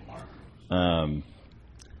of thing.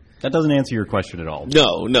 That doesn't answer your question at all.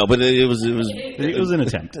 No, but it was an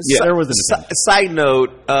attempt. Yeah. There was an attempt. Side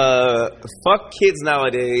note: fuck kids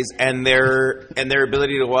nowadays and their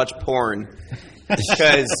ability to watch porn.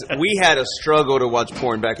 Because we had a struggle to watch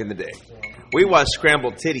porn back in the day. We watched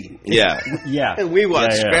Scrambled Titty. Yeah. And we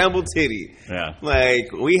watched Scrambled Titty. Yeah.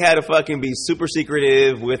 Like, we had to fucking be super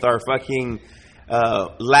secretive with our fucking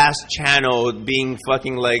last channel being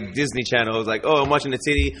fucking like Disney Channel. It was like, oh, I'm watching the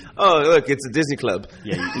titty. Oh, look, it's a Disney Club.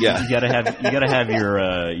 Yeah. You gotta have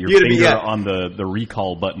your finger on the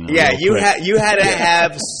recall button. Yeah, you had to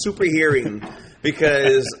have super hearing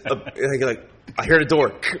because like I hear the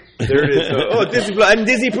door. There it is. Oh, Disney Plus. And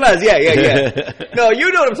Disney Plus. Yeah. No, you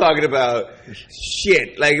know what I'm talking about.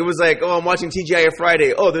 Shit. Like, it was like, oh, I'm watching TGI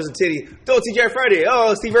Friday. Oh, there's a titty. Oh, TGI Friday.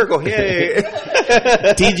 Oh, Steve Urkel. Yay.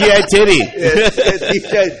 TGI titty.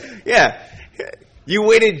 TGI. Yeah. You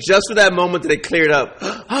waited just for that moment that it cleared up.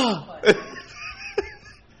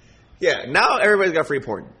 Yeah. Now everybody's got free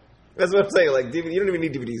porn. That's what I'm saying. Like, you don't even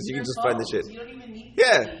need DVDs. You can just find the shit. You don't even need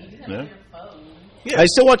Yeah. DVD. You can have it on your phone. Yeah. I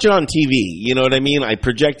still watch it on TV. You know what I mean? I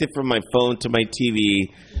project it from my phone to my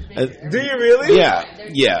TV. Do you really? Yeah.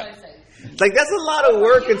 There's Yeah. two websites. Like, that's a lot of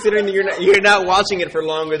work considering that you're not watching it for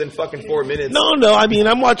longer than fucking 4 minutes. No. I mean,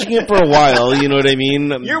 I'm watching it for a while. You know what I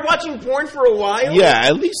mean? You're watching porn for a while? Yeah,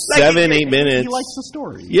 at least 7, 8 minutes. He likes the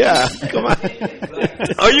story. Yeah, come on.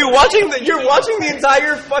 Are you watching you're watching the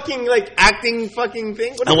entire fucking, like, acting fucking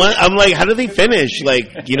thing? I'm like, how do they finish?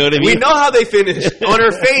 Like, you know what I mean? We know how they finish. On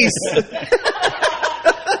her face.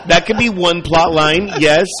 That could be one plot line,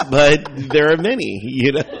 yes, but there are many,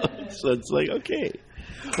 you know? So it's like, okay.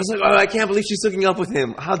 I was like, oh, I can't believe she's hooking up with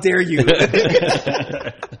him. How dare you?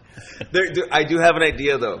 I do have an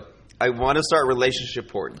idea, though. I want to start relationship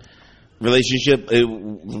porn. Relationship, what do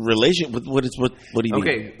you mean?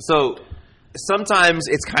 Okay, so sometimes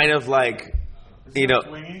it's kind of like, you know,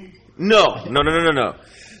 Swinging? no.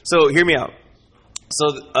 So hear me out. So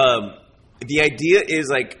the idea is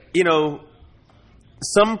like, you know,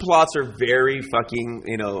 some plots are very fucking,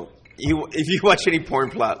 you know, if you watch any porn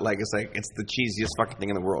plot, like it's the cheesiest fucking thing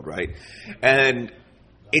in the world, right? And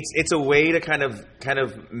it's a way to kind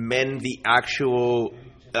of mend the actual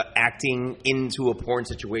acting into a porn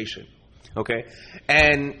situation, okay?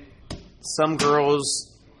 And some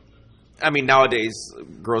girls, I mean, nowadays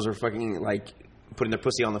girls are fucking like putting their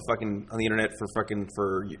pussy on the internet for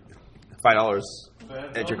 $5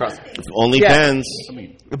 at your cost. OnlyFans.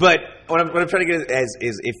 But what I'm trying to get at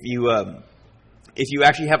is if you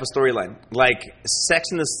actually have a storyline, like Sex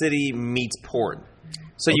in the City meets porn.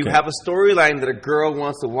 So you have a storyline that a girl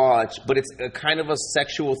wants to watch, but it's a kind of a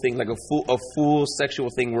sexual thing, like a full sexual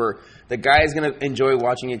thing where the guy is going to enjoy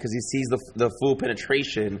watching it because he sees the full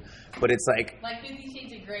penetration, but it's like 50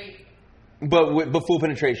 Shades of Grey. but full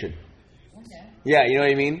penetration. Okay. Yeah, you know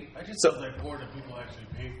what I mean? I just So feel like porn that people actually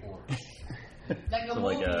pay for. Like a So,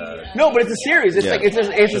 movie. like, no, but it's a series. It's Yeah. like it's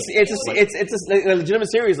a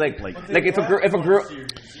legitimate series. Like if a girl. Series,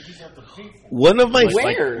 you just have to pay for it. One of my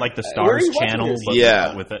Where? Like the Where are Stars you watching channel, this? but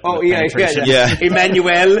Yeah. with it. Oh with yeah, penetration. Yeah.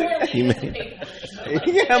 Emmanuel. Really?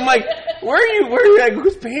 Yeah, I'm like, where are you? Like,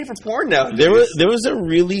 who's paying for porn now? There was a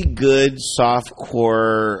really good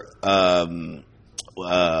softcore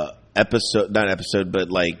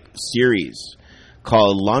series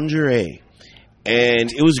called Lingerie,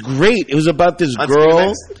 and it was great. It was about this On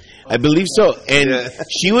girl, Cinemax? I believe so, and Yeah.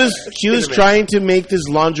 she was Cinemax. trying to make this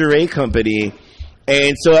lingerie company,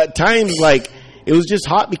 and so at times like. It was just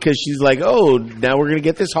hot because she's like, oh, now we're going to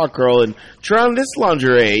get this hot girl and try on this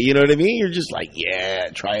lingerie. You know what I mean? You're just like, yeah,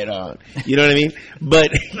 try it on. You know what I mean? But,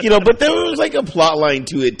 but there was like a plot line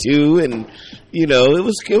to it too. And, it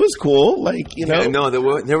was cool. Like, Yeah, no, there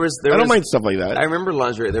was. I don't mind stuff like that. I remember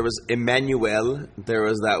lingerie. There was Emmanuel. There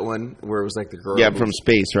was that one where it was like the girl. Yeah, from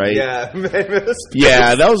space, right? Yeah,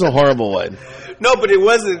 Yeah, that was a horrible one. No, but it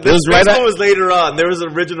wasn't. It was The right first at- one was later on. There was an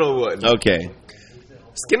original one. Okay.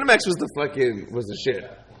 Skinemax was the shit.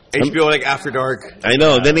 HBO like After Dark. I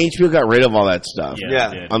know. Then HBO got rid of all that stuff.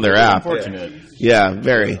 Yeah. it did. On their It's app. Unfortunate. Yeah,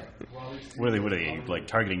 very. What are they like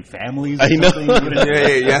targeting families? Or I know. something? What is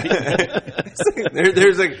it? Yeah. It's like,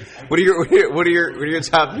 there's like, what are your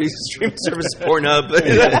top streaming services? Pornhub.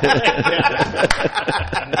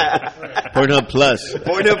 Pornhub Plus.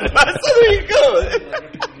 Pornhub Plus. There you go.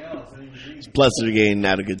 Everything else, everything. Plus are getting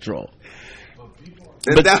out of control.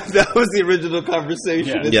 And that was the original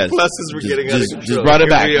conversation. Yeah. Is Yes. Pluses were getting out of Just control. brought it Here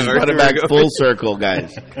back. we Just are. brought it Here back we go. full circle,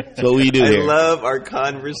 guys. That's what we do I here. love our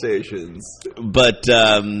conversations. But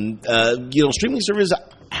streaming services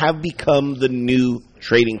have become the new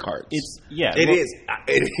trading cards. It is.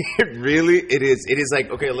 It really. It is. It is like,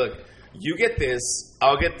 okay, look, you get this,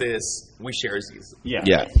 I'll get this, we share these. Yeah.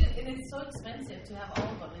 Yeah. It's so expensive to have all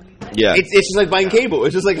of them. And you Yeah. It's just like buying cable.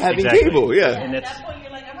 It's just like having Exactly. cable. Yeah. And at that's- that point,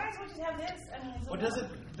 you're like, I might as well just have this. I mean, But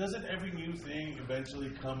doesn't every new thing eventually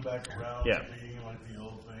come back around Yeah. to being like the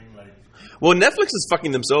old thing? Like, Well, Netflix is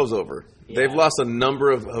fucking themselves over. They've lost a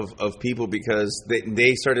number of people because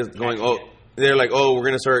they started going, oh, they're like, oh, we're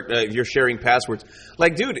going to start, you're sharing passwords.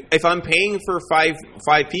 Like, dude, if I'm paying for five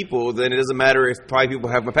people, then it doesn't matter if 5 people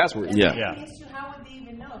have my password. Yeah. Yeah. How would they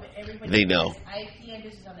even know? But everybody They know. has IP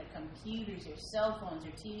addresses on their computers, their cell phones,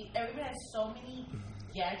 their TV. Everybody has so many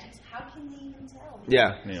gadgets. How can they even tell?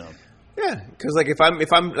 Yeah. Yeah. Yeah, because like if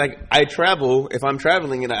I'm like I travel, if I'm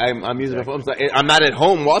traveling and I'm using my phone, I'm not at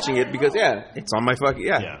home watching it because it's on my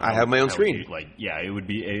fucking I have my own How would screen. you- it would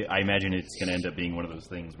be. I imagine it's going to end up being one of those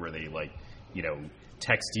things where they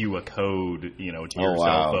text you a code, to your wow.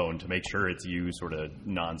 cell phone to make sure it's you, sort of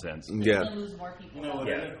nonsense. Yeah, They'll lose more people.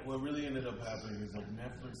 what really ended up happening is that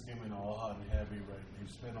Netflix came in all hot and heavy, right?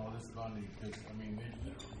 They spent all this money because they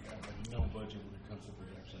literally have like no budget when it comes to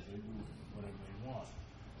productions. They do whatever they want.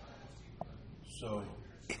 So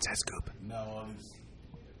inside scoop. now all these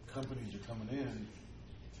companies are coming in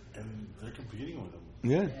and they're competing with them.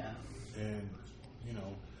 Yeah, and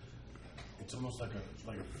it's almost like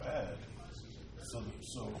a fad.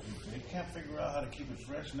 So if they can't figure out how to keep it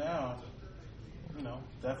fresh now,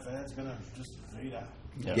 that fad's gonna just fade out.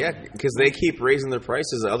 Yeah, because they keep raising their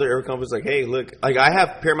prices. Other air companies like, hey, look, like I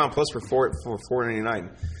have Paramount Plus for $4.99.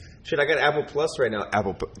 Shit, I got Apple Plus right now.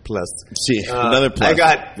 Apple Plus. See, another Plus. I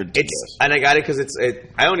got ridiculous. and I got it because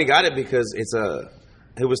I only got it because it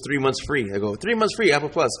was 3 months free. I go 3 months free Apple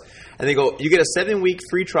Plus, and they go, you get a 7-week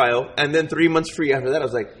free trial and then 3 months free after that. I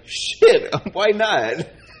was like, shit, why not?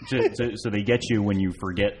 So they get you when you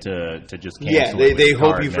forget to just cancel. Yeah, it with they the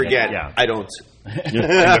hope card, you and then forget. Yeah, I don't. I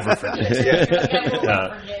never forget.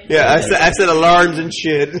 Yeah, I said alarms and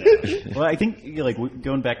shit. Well, I think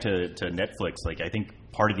going back to Netflix, I think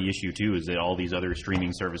part of the issue too is that all these other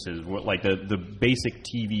streaming services, like the basic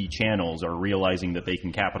TV channels, are realizing that they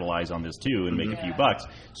can capitalize on this too and make a few bucks.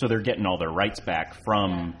 So they're getting all their rights back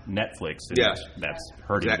from Netflix. And that's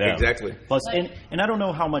hurting them. Exactly. Plus, and I don't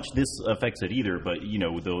know how much this affects it either, but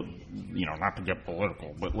not to get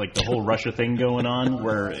political, but the whole Russia thing going on,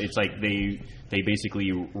 where it's like they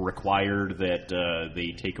basically required that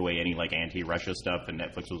they take away any anti-Russia stuff, and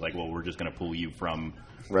Netflix was like, well, we're just going to pull you from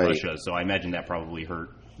Russia. So I imagine that probably hurt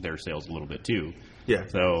their sales a little bit too. Yeah.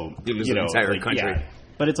 So you lose the entire country. Yeah.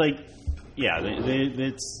 But it's I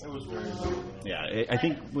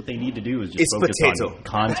think what they need to do is just focus on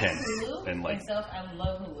content Hulu, and myself, I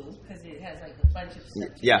love Hulu because it has a bunch of stuff.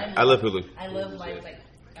 Yeah, I love Hulu. I love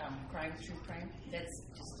crime, true crime. That's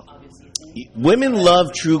just obviously a thing. Women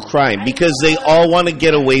love true crime because they all want to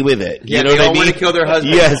get away with it. Yeah, you know they what I all mean? want to kill their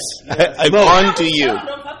husband. Yes, I'm on to you.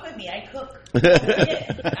 Don't fuck with me. I cook.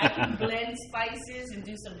 I can blend spices and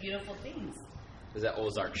do some beautiful things. Is that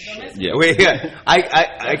Ozark shit? Yeah. Wait, yeah.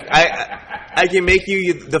 I can make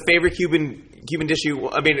you the favorite Cuban dish you.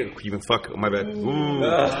 I mean, Cuban fuck. Oh, my bad. Ooh.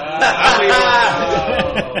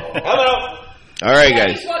 All right,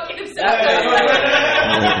 guys. He's walking himself.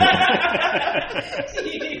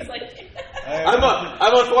 He's like, I'm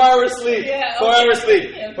on 4 hours sleep. Yeah, 4 okay. hours sleep.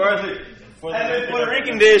 Yeah. 4 hours sleep. For And then the- Puerto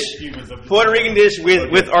Rican dish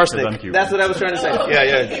with arsenic. Barbecue. That's what I was trying to say.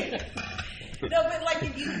 Yeah. No, but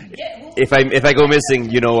if you get Hulu, If I go missing,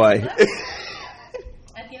 you know why. at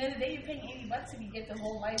the end of the day, you're paying $80 if you get the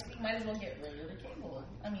whole live thing. Might as well get regular cable.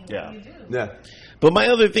 I mean, what do you do? Yeah. But my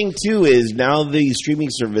other thing too is now the streaming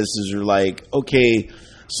services are like, okay,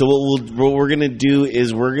 so what we're gonna do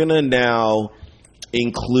is we're gonna now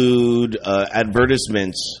include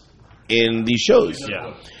advertisements in these shows.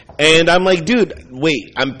 Yeah. And I'm like, dude,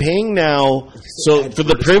 wait, I'm paying now, so for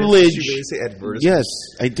the privilege. Did you really say advertisement? Yes,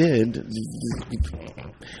 I did.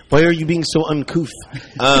 Why are you being so uncouth?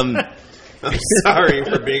 I'm sorry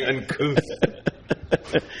for being uncouth.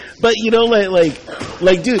 But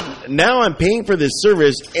like, dude, now I'm paying for this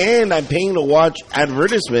service and I'm paying to watch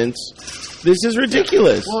advertisements. This is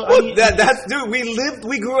ridiculous. Well, that's dude.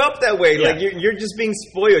 We grew up that way. Yeah. Like you're just being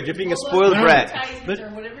spoiled. You're being a spoiled brat. Advertisements or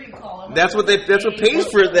whatever you call them. That's what pays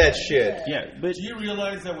for that shit. Yeah, but Do you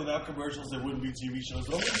realize that without commercials, there wouldn't be TV shows?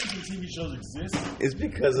 The only reason TV shows exist It's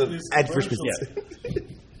because of is advertisements. commercials.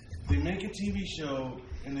 They make a TV show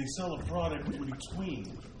and they sell a product in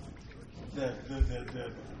between that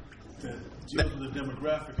deals with the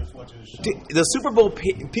demographic that's watching the show. The Super Bowl,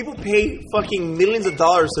 people pay fucking millions of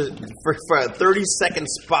dollars for a 30-second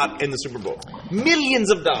spot in the Super Bowl. Millions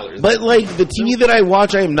of dollars. But like the TV that I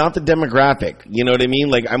watch, I am not the demographic. You know what I mean?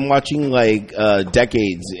 Like I'm watching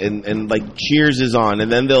Decades and like Cheers is on, and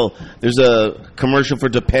then there's a commercial for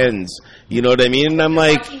Depends. You know what I mean? And I'm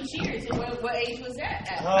like, Watching Cheers. And what age was that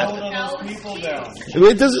at? How old are How those old was people Cheers? now?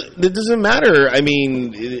 it doesn't matter. I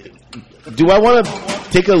mean, do I want to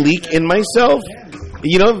take a leak in myself?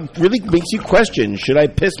 You know, it really makes you question: should I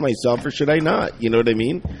piss myself or should I not? You know what I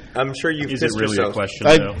mean? I'm sure you is pissed it really yourself. a question,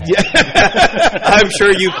 though? Yeah. I'm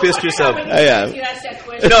sure you pissed yourself. I am. You asked that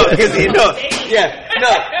question. No, because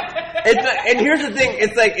and here's the thing: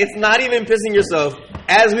 it's not even pissing yourself.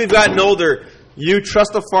 As we've gotten older, you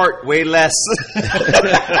trust a fart way less.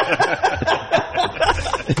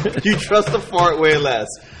 You trust a fart way less.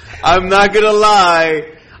 I'm not gonna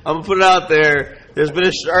lie. I'm gonna put it out there. There's been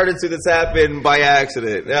a shard or two that's happened by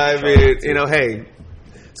accident. I mean, hey,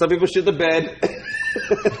 some people shit the bed.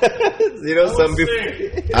 Some people.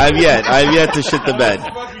 I've yet to shit the bed.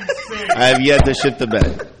 Fucking sick. I've yet to shit the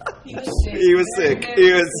bed. He was sick.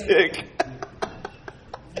 He was sick.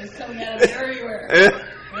 It's coming out of everywhere.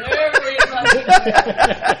 Everybody.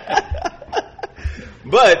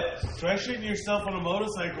 But Try shitting yourself on a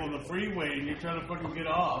motorcycle on the freeway and you're trying to fucking get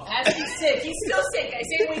off. As he's sick. He's still sick. I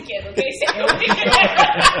say weekend, okay? Say weekend.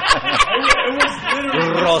 It was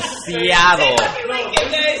literally Rociado. Weekend,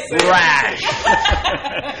 guys. Rash.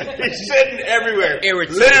 he's shitting everywhere.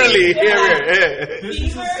 Irritating. Literally everywhere. Yeah. This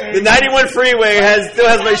is the same. The 91 freeway still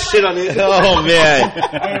has my shit on it. Oh man.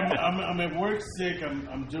 I'm at work sick.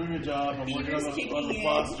 I'm doing a job. I'm working on the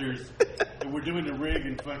Fosters. And we're doing the rig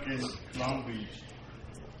in fucking Long Beach.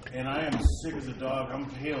 And I am sick as a dog. I'm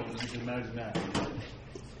pale, as you can imagine that.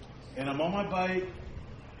 And I'm on my bike,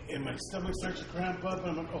 and my stomach starts to cramp up, and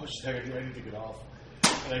I'm like, oh shit, I need to get off.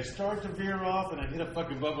 And I start to veer off, and I hit a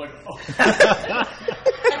fucking bump, like, oh.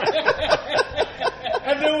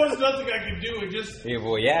 And there was nothing I could do. It just, Yeah,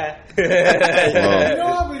 well, yeah. you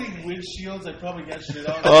know how many windshields I probably got shit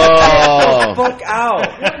on? Oh. Fuck out.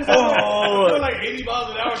 I'm going like 80 miles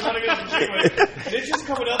an hour trying to get on the freeway. It's just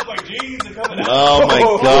coming up my jeans and coming out. Oh my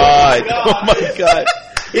god. Oh my god.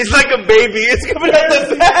 It's like a baby. It's coming out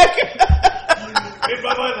the back. In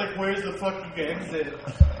my mind, like, where's the fucking exit?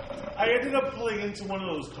 I ended up pulling into one of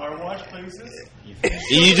those car wash places.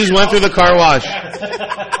 You just went through the car wash.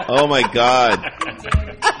 Oh my god.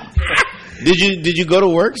 Did you go to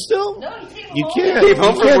work still? No, he came You home. can't. Came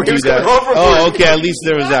home You from can't work. He do was that. coming home from Oh, work. okay. At least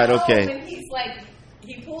there was that. Got home, Okay. And he's like,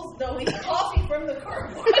 he calls me from the car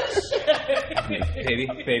wash. Baby.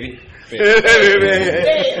 Baby.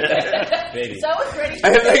 So I was ready. I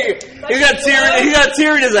was like, he got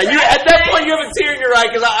tear in his eye. At that point, you have a tear in your eye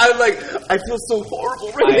because I'm like, I feel so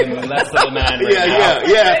horrible right I'm now. less of a man right now.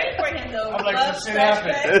 Yeah. Ready for him though. I'm like, Love, some shit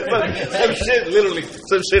happened. flashback, Some shit, literally,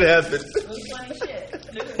 some shit happened. It was funny shit.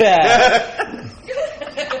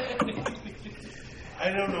 I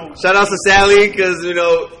don't know. Shout out to Sally because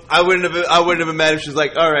I wouldn't have been mad if she's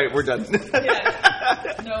like, all right, we're done.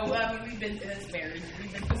 Yeah. No, I mean, we've been to this marriage.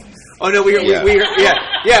 We've been to this. Oh no, we heard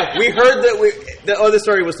that the other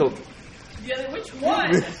story was told. The other, which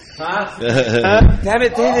one? Damn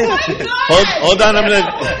it, David. Oh my God! Hold on, I'm gonna.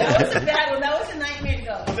 That was a bad one. That was a nightmare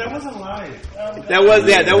though. That wasn't live.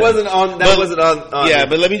 That wasn't on. Yeah,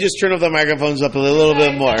 but let me just turn off the microphones up a little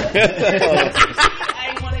bit more.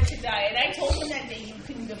 I wanted to die, and I told him that day you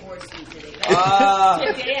couldn't divorce me today.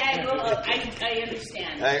 Like, today I will. I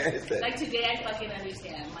understand. I understand. Like today I fucking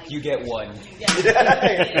understand. Like You get one. you get it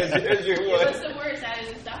was the worst. I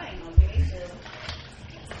was dying. Okay, so.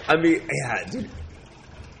 I mean, yeah, dude.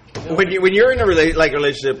 When you're in a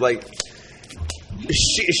relationship, like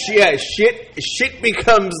shit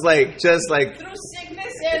becomes like just like Through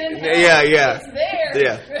sickness and in Yeah. health, it's there.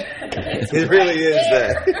 Yeah. It really is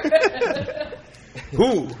there.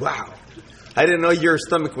 Ooh, wow. I didn't know your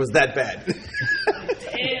stomach was that bad.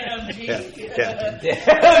 Damn, G. Yeah.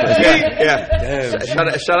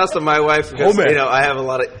 Shout out to my wife because I have a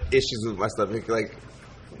lot of issues with my stomach. Like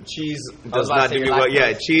cheese does not do me well.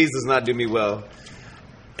 Yeah, cheese does not do me well.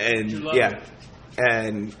 And yeah,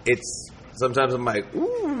 and it's sometimes I'm like,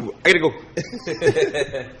 ooh, I gotta go.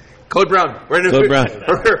 Code Brown. Code Brown.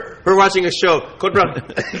 We're watching a show. Code Brown.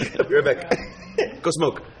 Be right back. Go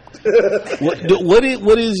smoke.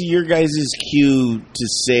 What is your guys' cue to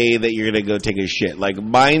say that you're gonna go take a shit? Like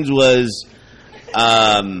mine's was, when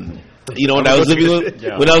I was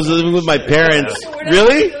living with my parents. So we're not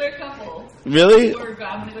Really? a regular couple. Really? I'm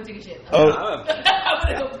gonna go take a shit. Oh. I'm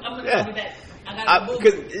gonna go with that. I gotta go boo.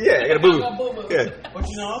 I gotta boo. Yeah. But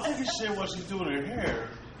I'll take a shit while she's doing her hair.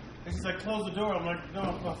 And she's like, close the door. I'm like, no,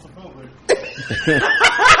 I'm claustrophobic.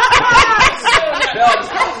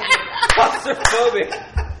 Claustrophobic.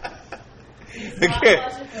 Okay.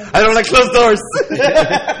 I don't like closed doors. I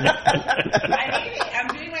hate it. I'm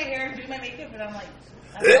doing my hair, I'm doing my makeup, and I'm like,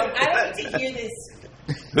 I don't need to hear this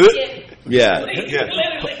shit. Yeah.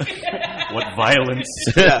 Literally. What violence.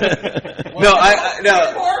 No,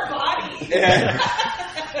 no. Poor body.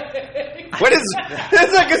 What is?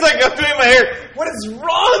 It's like I'm doing my hair. What is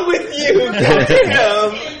wrong with you? Damn. Oh,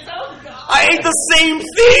 God. I ate the same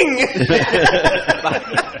thing.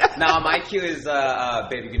 Now, my cue is,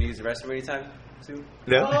 baby, gonna use the restroom anytime soon?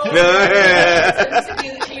 No. Oh, No. this is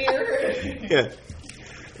really clear. Yeah.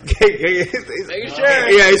 He's sure.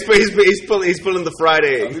 Yeah, he's pulling the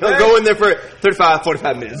Friday. He'll go in there for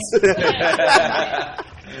 45 minutes. No,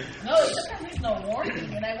 sometimes there's no warning.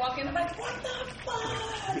 When I walk in, I'm like, what the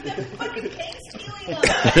fuck? That fucking cake's stealing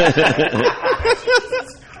us. Jesus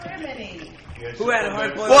Christ. Who had a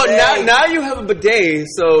hard boiled Well, now you have a bidet,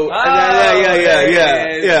 so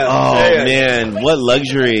yeah. Oh Yeah. man, what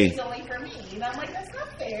luxury! It's only for me. And I'm like, that's not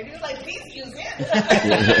fair, dude. Like, please use it.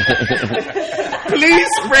 Please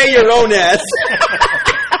spray your own ass.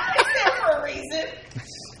 It's there for a reason.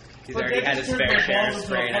 He's already had his fair share of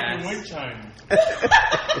spraying fucking ass. wind chime.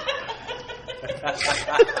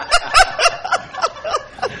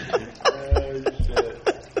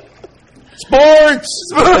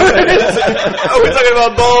 Sports. Oh, we're talking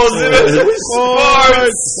about balls.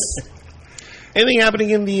 Sports. Anything happening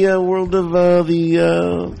in the world of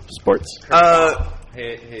the sports?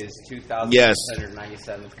 Hit his Yes.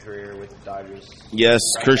 2,697th career with the Dodgers. Yes,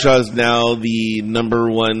 Kershaw's now the number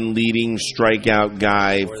one leading strikeout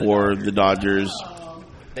guy for the Dodgers.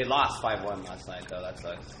 They lost 5-1 last night, though. That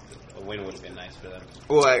sucks. A win would have been nice for them.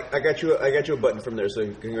 Well, I got you a button from there, so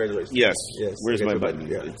congratulations. Yes. Yes. Where's I got my your button?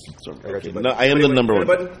 Yeah. I got your button. No, I am the number one.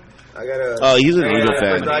 Button? I got a. Oh, he's an I got Angel a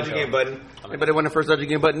fan. First Dodger game button. Anybody want a first Dodger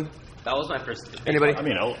game button? That was my first. Anybody? I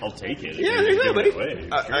mean, I'll take it. Yeah, there you go, buddy.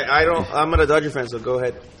 I don't. I'm not a Dodger fan, so go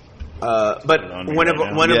ahead. But one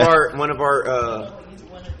of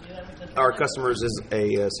our customers is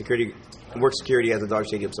a works security at the Dodger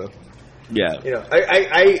Stadium, so. Yeah. You know,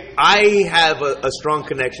 I have a strong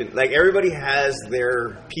connection. Like, everybody has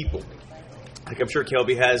their people. Like, I'm sure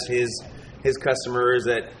Kelby has his customers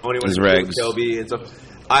that only want His to deal regs. with Kelby and stuff.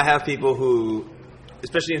 I have people who,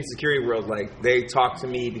 especially in the security world, like, they talk to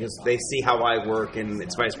me because they see how I work, and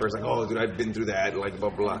it's vice versa. Like, oh, dude, I've been through that. Like,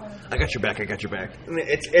 blah blah blah. I got your back. I got your back. And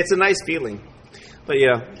it's a nice feeling. But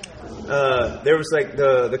yeah, there was like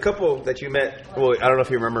the couple that you met. Well, I don't know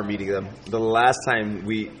if you remember meeting them. The last time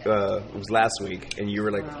it was last week, and you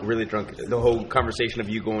were like really drunk. The whole conversation of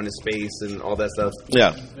you going to space and all that stuff.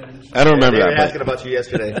 Yeah. I don't remember They were that. asking about you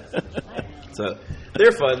yesterday. So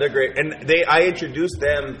they're fun. They're great, and I introduced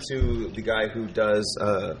them to the guy who does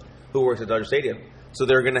who works at Dodger Stadium. So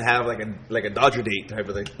they're gonna have like a Dodger date type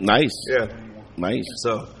of thing. Nice. Yeah. Nice.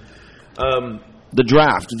 So. The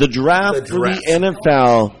draft for the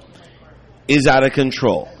NFL is out of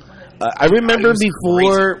control. I remember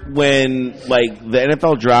before when like the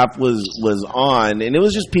NFL draft was on, and it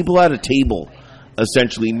was just people at a table,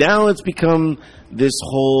 essentially. Now it's become this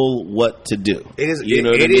whole what to do. It is. You know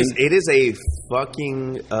what I mean? It is a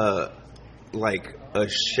fucking like a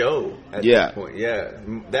show at this point. Yeah,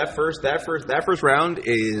 that first round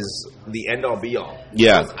is the end all be all.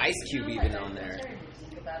 Yeah. Was Ice Cube even on there?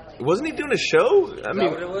 Wasn't he doing a show? I Is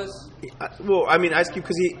mean, that what it was? well, I mean, Ice Cube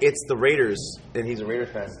because it's the Raiders and he's a Raiders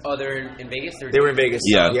fan. Oh, they're in Vegas. They were in Vegas.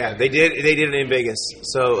 Yeah. yeah, they did it in Vegas.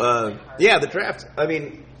 So yeah, the draft. I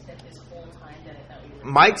mean,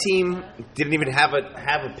 my team didn't even have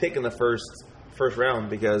a pick in the first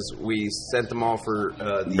round because we sent them all for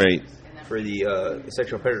the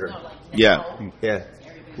sexual predator. Yeah. Yeah.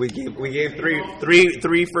 We gave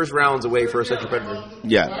three first rounds away for a sexual predator.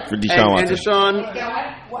 Yeah. For Deshaun And Watson. Deshaun,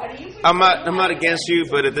 I'm not against you,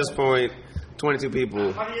 but at this point, 22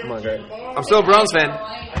 people. Come on, guys. I'm still a Browns fan.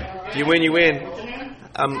 If you win, you win.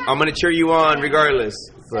 I'm gonna cheer you on regardless.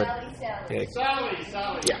 But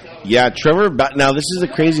Yeah, now this is the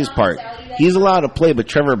craziest part. He's allowed to play, but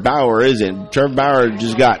Trevor Bauer isn't. Trevor Bauer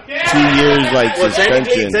just got 2 years like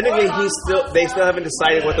suspension. Technically, they still haven't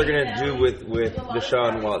decided what they're gonna do with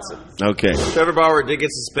Deshaun Watson. Okay. Trevor Bauer did get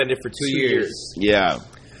suspended for 2 years, Yeah.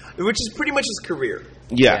 which is pretty much his career.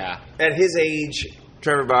 Yeah. At his age,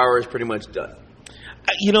 Trevor Bauer is pretty much done.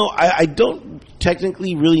 You know, I don't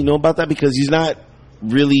technically really know about that because he's not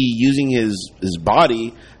really using his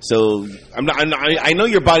body. So I know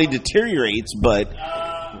your body deteriorates, but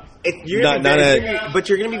You're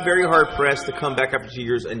gonna be very hard pressed to come back after 2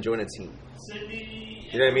 years and join a team.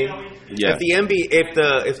 You know what I mean? Yeah. If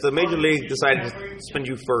the major league decided to suspend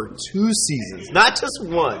you for 2 seasons, not just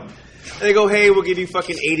one, and they go, hey, we'll give you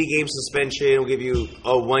fucking 80 game suspension, we'll give you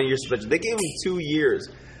a 1 year suspension. They gave him 2 years.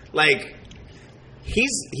 Like,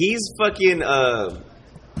 he's fucking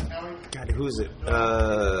God, who's it?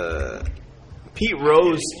 Pete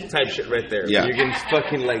Rose type shit right there. Yeah. You're getting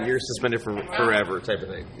fucking like you're suspended for forever type of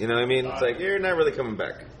thing. You know what I mean? It's like you're not really coming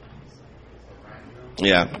back.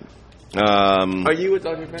 yeah. Are you a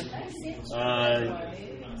Dodger fan?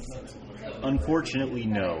 Unfortunately,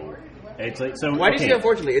 no. It's like so. Why do you say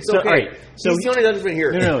unfortunately? It's So, okay. all right, so he's the only Dodger fan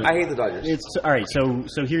here. No. I hate the Dodgers. It's all right.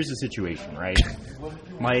 So here's the situation, right?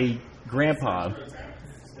 My grandpa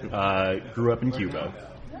grew up in Cuba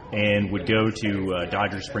and would go to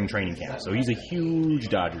Dodgers spring training camp. So he's a huge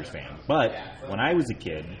Dodgers fan. But when I was a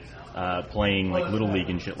kid, playing like Little League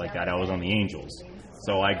and shit like that, I was on the Angels.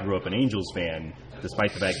 So I grew up an Angels fan,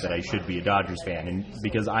 despite the fact that I should be a Dodgers fan. And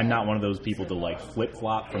because I'm not one of those people to like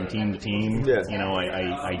flip-flop from team to team, Yeah. you know,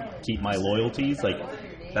 I keep my loyalties. Like,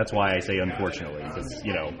 that's why I say unfortunately, because,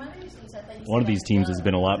 you know, one of these teams has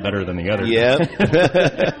been a lot better than the other. Yeah.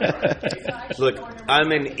 Look,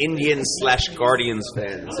 I'm an Indians/Guardians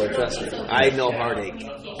fan, so trust me, I know heartache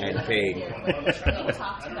and pain.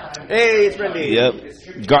 Hey, it's Randy. Yep.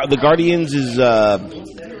 The Guardians is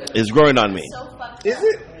growing on me. Is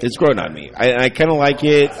it? It's growing on me. I kind of like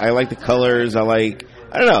it. I like the colors. I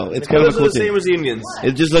don't know. It's kind of a Those cool are the thing. same as the Indians.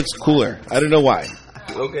 It just looks cooler. I don't know why.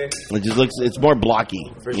 Okay. It just looks. It's more blocky.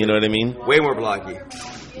 You know what I mean? Way more blocky.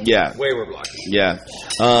 Yeah. Way more blocky. Yeah.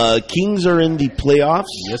 Kings are in the playoffs.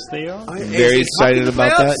 Yes, they are. Very excited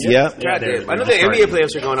about that. Yeah. God damn. I know the NBA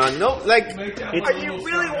playoffs are going on. No, like, are you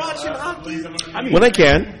really watching hockey? I mean, When I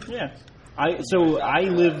can. yeah. I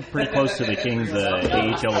live pretty close to the Kings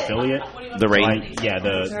AHL affiliate. The Reign.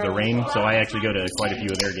 The Reign. So I actually go to quite a few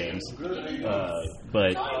of their games.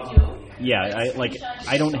 But yeah,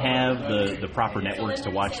 I don't have the proper networks to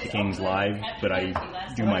watch the Kings live, but I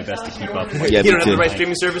do my best to keep up. With Yeah, You me don't have too. the right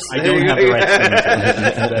streaming service? I don't have the right streaming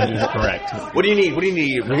service. That is correct. What do you need? Right.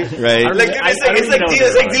 Like, I it's don't like know it's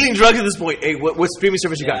that. like dealing drugs at this point. Hey, what streaming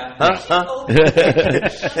service you got? Huh?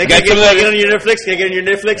 Hey, Got can I get on your Netflix? Can I get on your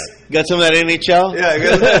Netflix? Got some of that NHL? Yeah.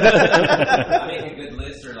 Make a good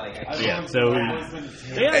list or like. Yeah. So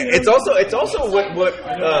It's also what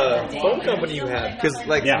phone company you have, because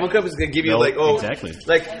like Yeah. phone company's gonna give you No, like exactly.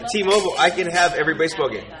 like T-Mobile. I can have every baseball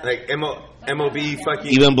game, like MLB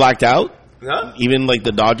fucking. Even blacked out? Huh? Even like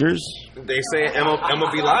the Dodgers? They say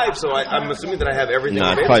MLB live, so I'm assuming that I have everything. No,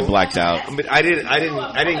 it's available. probably blacked out. But I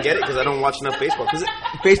didn't get it because I don't watch enough baseball. Because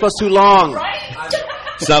baseball's too long.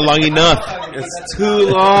 It's not long enough. It's too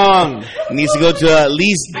long. It needs to go to at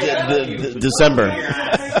least December.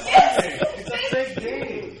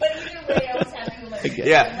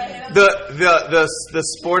 Yeah, the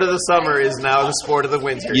sport of the summer is now the sport of the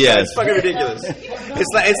winter. Yes. It's fucking ridiculous.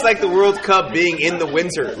 It's like the World Cup being in the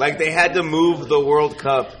winter. Like they had to move the World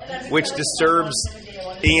Cup, which disturbs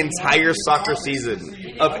the entire soccer season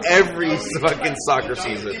of every fucking soccer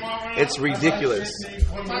season. It's ridiculous.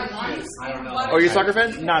 Are you a soccer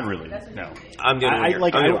fan? not really. No. I'm the only one I here.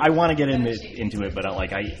 like. I'm the I want to get into it, but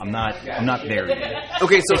I'm not there yet.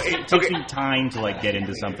 Okay, so It takes me time to like get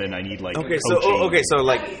into something. I need like Okay, coaching. so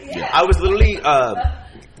like, I was literally.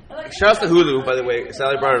 Shout out to Hulu, by the way.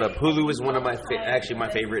 Sally brought it up. Hulu is one of my my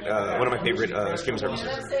favorite streaming services.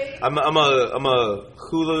 I'm a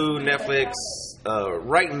Hulu, Netflix.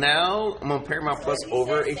 Right now, I'm on Paramount Plus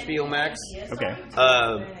over HBO Max. Okay.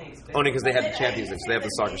 Only because they have the Champions League, so they have the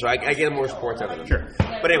soccer. So I get more sports out of them. Sure.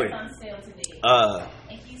 But anyway,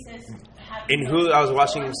 in Hulu, I was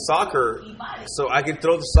watching soccer, so I could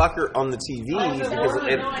throw the soccer on the TV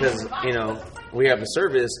because you know we have the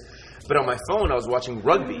service. But on my phone, I was watching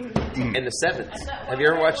rugby in the sevens. Have you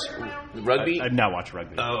ever watched rugby? I've not watched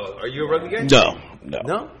rugby. Oh, are you a rugby guy? No.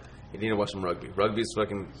 No? You need to watch some rugby. Rugby is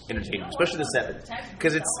fucking entertaining, especially the sevens,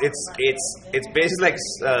 because it's basically like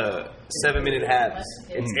 7-minute halves.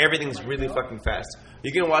 Everything's really fucking fast.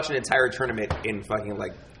 You can watch an entire tournament in fucking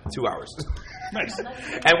like 2 hours. Nice.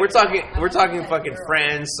 And we're talking fucking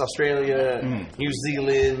France, Australia, New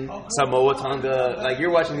Zealand, Samoa, Tonga. Like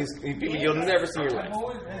you're watching these people you'll never see in your life.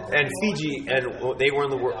 And Fiji, and they won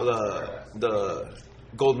the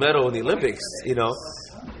gold medal in the Olympics, you know.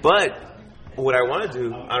 But what I want to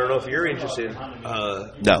do, I don't know if you're interested.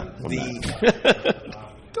 No.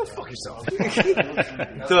 Go fuck yourself.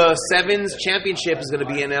 The Sevens Championship is going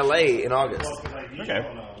to be in LA in August, Okay.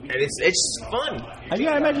 and it's fun. I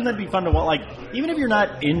imagine that'd be fun to watch. Like, even if you're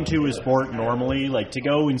not into a sport normally, like to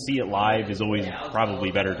go and see it live is always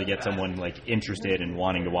probably better to get someone like interested and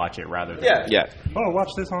wanting to watch it rather than Yeah. oh, watch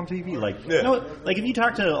this on TV. Like, Yeah. no, like if you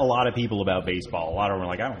talk to a lot of people about baseball, a lot of them are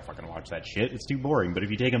like, I don't fucking watch that shit. It's too boring. But if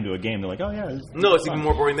you take them to a game, they're like, oh yeah. No, it's even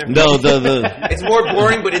more boring there. No, the It's more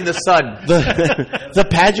boring, but in the sun. the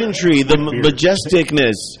pageantry, the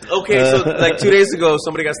majesticness. Okay, so like 2 days ago,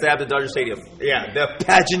 somebody got stabbed at Dodger Stadium. Yeah, the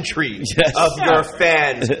pageantry Yes. of your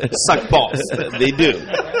fans suck balls. They do.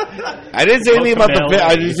 I didn't say anything about the.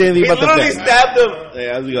 I didn't say anything He about the. literally stabbed them. Hey,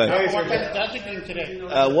 how's it going?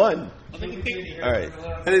 One. All right.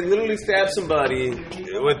 And they literally stabbed somebody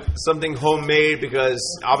with something homemade because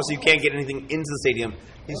obviously you can't get anything into the stadium.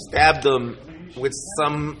 He stabbed them with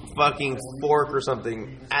some fucking fork or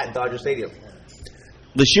something at Dodger Stadium.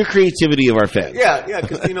 The sheer creativity of our fans. Yeah,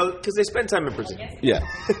 because they spend time in prison. Yeah.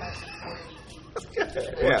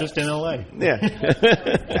 Or just in LA. Yeah.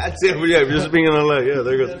 That's it. Yeah, just being in LA. Yeah,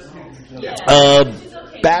 there goes.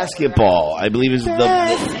 Basketball, I believe, is the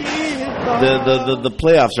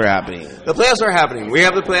playoffs are happening. The playoffs are happening. We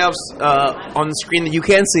have the playoffs on the screen that you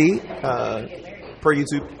can see per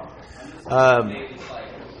YouTube.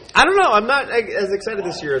 I don't know. I'm not as excited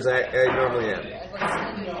this year as I normally am.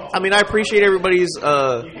 I mean, I appreciate everybody's.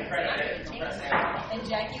 And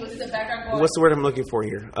Jackie was in the background going, What's the word I'm looking for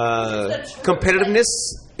here? Competitiveness.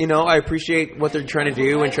 You know, I appreciate what they're trying to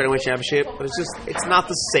do and trying to win championship, but it's not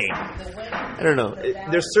the same. I don't know.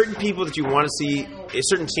 There's certain people that you want to see,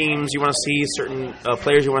 certain teams you want to see, certain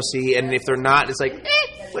players you want to see, and if they're not, it's like,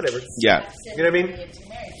 whatever. Yeah. You know what I mean?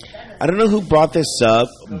 I don't know who brought this up,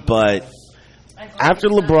 but after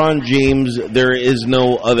LeBron James, there is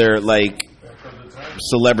no other like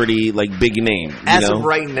celebrity like big name. As of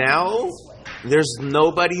right now, there's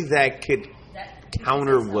nobody that could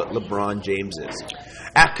counter what LeBron James is.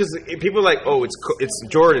 Because people are like, oh, it's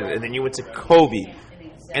Jordan, and then you went to Kobe,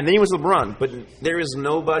 and then you went to LeBron. But there is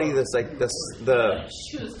nobody that's like the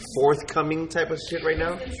forthcoming type of shit right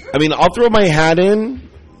now. I mean, I'll throw my hat in,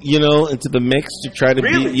 into the mix to try to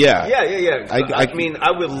Really? be. Yeah. I mean,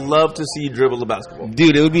 I would love to see you dribble the basketball.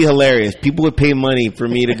 Dude, it would be hilarious. People would pay money for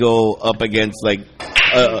me to go up against like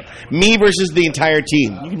me versus the entire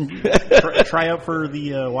team. You can try out for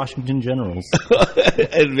the Washington Generals.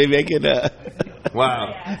 And maybe I could.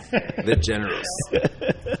 Wow, the Generals.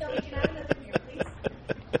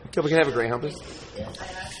 Okay, we can have a Greyhound, please.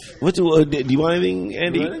 Do you want anything,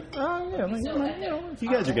 Andy? If you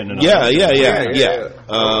guys are getting enough. Yeah.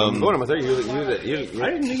 Hold on, I thought you I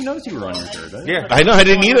didn't even notice you were on your shirt. Yeah. I know, I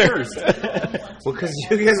didn't either. Well, because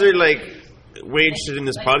you guys are like way interested in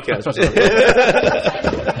this podcast.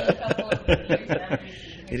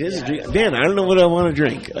 It is a drink. Man, I don't know what I want to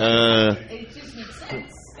drink. it just makes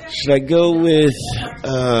sense. Should I go with?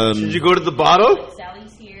 Did you go to the bottle?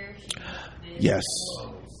 Sally's here. Yes.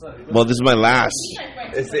 Well, this is my last.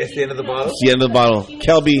 It's the end of the bottle? It's the end of the bottle.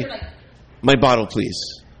 Kelby, my bottle, please.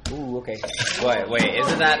 Ooh, okay. Wait,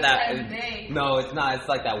 isn't that? No, it's not. It's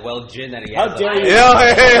like that well gin that he has. How dare you?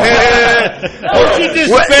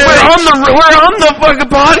 We're on the fucking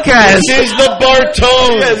podcast. This is the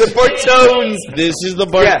Bartones. Yeah, the Bartones. This is the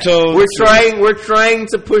Yeah, Bartones. we're trying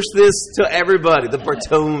to push this to everybody. The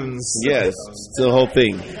Bartones. Yes, it's the whole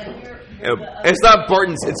thing. It's not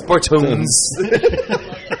Bartons. It's Bartones.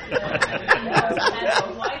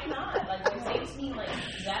 Why not? Like, it makes me like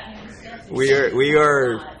that makes sense. we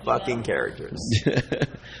are fucking characters.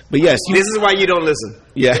 But yes, This is why you don't listen.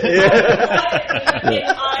 yeah.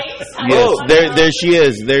 Yes, Oh. there she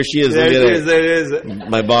is. There she is. Look at it. There it is.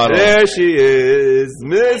 My bottle. There she is,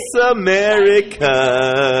 Miss America.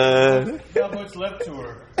 How much left to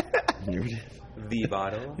her? The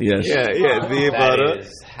bottle. Yes. Yeah, the That bottle.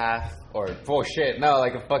 is half or shit. No,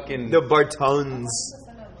 like a fucking. The Bartones.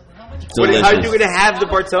 Delicious. How are you going to have the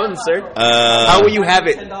Bartones, sir? How will you have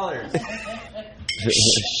it? $10.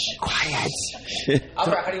 Quiet.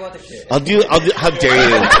 Albert, how do you want the shit? I'll do. How dare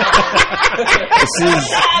you? This is.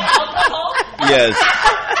 Yes.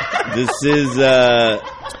 This is.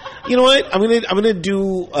 You know what? I'm gonna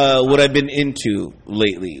do what I've been into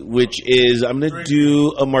lately, which is I'm gonna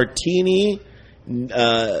do a martini.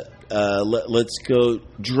 Let's go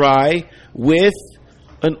dry with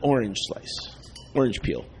an orange slice, orange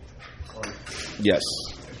peel. Yes.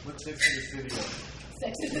 What's Sex in the City?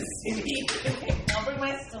 Sex in the City. I'll bring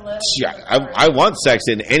my stiletto. Yeah, I want sex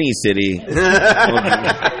in any city. You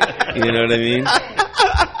know what I mean?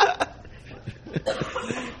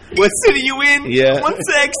 What city you in? Yeah. One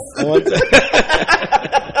sex. I want sex.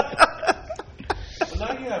 Well,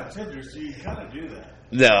 now you have Tinder, so you kind of do that.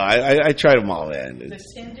 No, I tried them all, man. The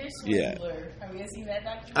It's- Tinder Yeah. Swindler. Have you guys seen that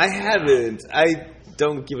documentary? I haven't. I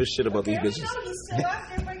don't give a shit about these bitches. No, he's still out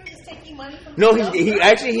there, but he's taking money from No, people. he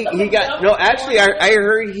actually got no. Actually, I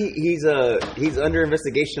heard he's under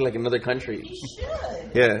investigation like another country. He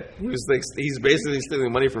should. Yeah, he's basically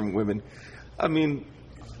stealing money from women. I mean,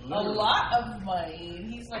 A lot of money.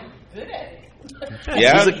 And he's like good at it.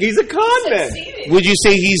 Yeah. he's a con man. Succeeded. Would you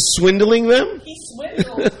say he's swindling them? He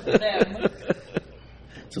swindled them.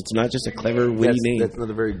 So it's not just a clever, witty name. That's not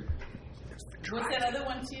a very. What's that other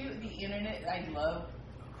one too? The internet. I love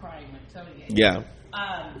crime. I'm telling you. Yeah.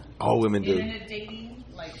 All women do. Internet dating,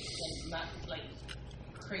 like not like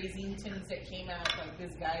Crazingtons that came out. Like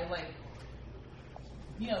this guy, like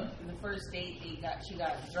the first date she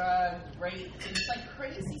got drugged, raped, and it's like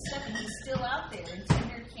crazy stuff, and he's still out there, and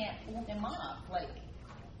Tinder can't pull him off. Like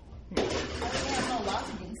I have no laws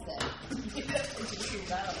against that.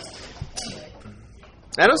 Anyway.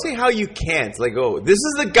 I don't see how you can't. Like, oh, this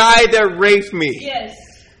is the guy that raped me. Yes.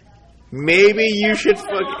 Maybe you should Pull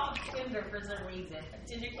him fucking. off Tinder for some reason.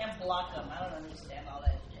 Tinder can't block him. I don't understand all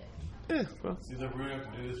that shit. Yeah, well, See, they're really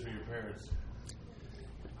have to do this for your parents.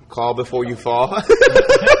 call before you fall. One of those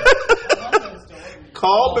stories.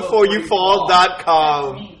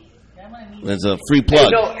 CallbeforeyouFall.com. That might mean That's a free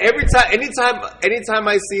plug. Anytime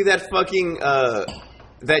I see that fucking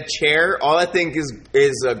that chair, all I think is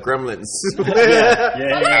Gremlins. Yeah.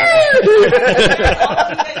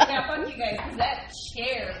 Now, fuck you guys, because that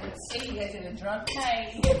chair would save you guys in a drunk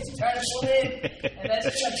night. You guys try to pull in, and that's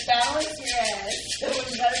just gonna balance your ass. So when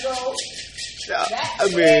you gotta go, that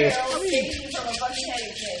chair will save you from a fucking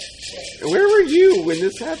headache. Where were you when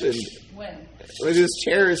this happened? When? When this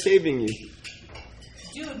chair is saving you?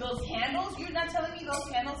 Dude, those handles, you're not telling me those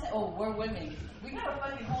handles, oh, we're women. We gotta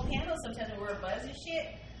fucking hold handles sometimes when we're a buzz and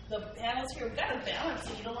shit. The handles here, we gotta balance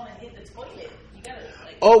it. You don't wanna hit the toilet. You gotta,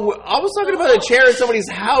 like. Oh, I was talking about a chair in somebody's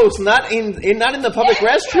house, not in the public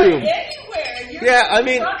restroom. Anywhere. Yeah, I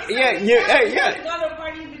mean, yeah. I've gone to a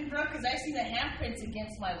party and been drunk because I see the handprints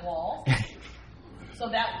against my wall. So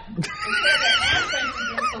that, instead of the handprints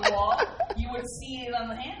against the wall, you would see it on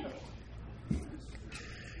the handle.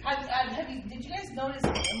 Did you guys notice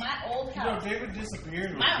in my old house? David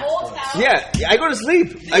disappeared. My old house. Yeah, I go to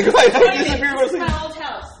sleep. I disappear and go to This is sleep. my old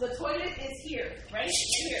house. The toilet is here, right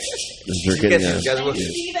here. You're getting Guys, And look. you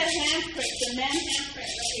see the handprint, the man handprint right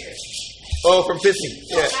here. Oh, from pissing.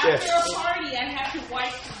 So after a party, I have to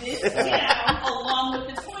wipe this down along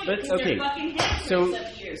with the toilet But, because okay, they're fucking handprints So, up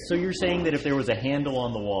here. so you're saying that if there was a handle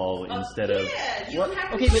on the wall instead of Yeah, you what? don't have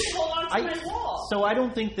to Okay, just but hold on to my wall. so I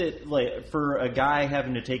don't think that like for a guy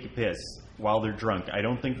having to take a piss while they're drunk, I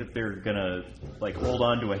don't think that they're gonna like hold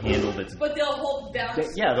on to a handle that's But they'll hold down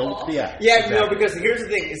the yeah, wall. Yeah, exactly. no, because here's the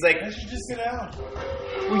thing. It's like, I should just sit down.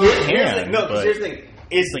 Well, you can, no, but here's the thing.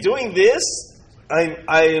 Is doing this,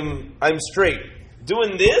 I'm straight.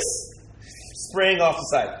 Doing this, spraying off the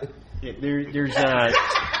side. there's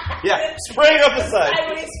Yeah, spraying off the side.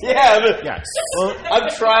 Sideways. yeah. Well, I'm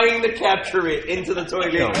trying to capture it into the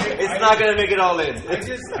toilet. It's not gonna make it all in. I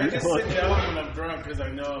just sit down when I'm drunk because I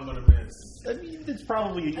know I'm gonna miss. I mean, it's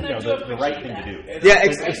probably And I do the right appreciate thing to do. Yeah,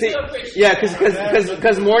 yeah,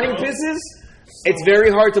 because morning pisses, it's very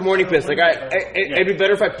hard to morning piss. Like it'd be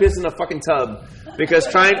better if I piss in a fucking tub because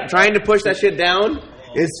trying to push that shit down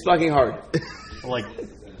is fucking hard. Like,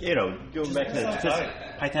 going back to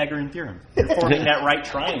Pythagorean theorem, you're forming that right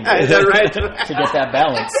triangle Is that right? to get that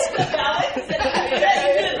balance.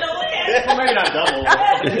 Well, maybe not double,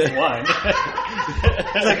 but it's one.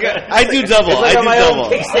 I do double. It's like I on do my double.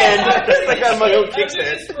 own kickstand. It's like on my own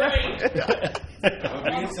kickstand.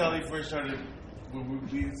 When me and Sally first started, when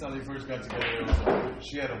me and Sally first got together,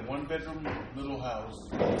 she had a one-bedroom little house.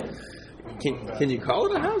 Can you call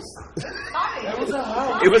it a house? That was a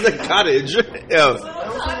house. It was a cottage. That was a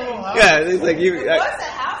little house. Yeah, it's like you. It was a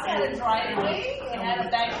house, it had a driveway, it had a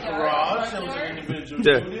backyard. Garage. That was an individual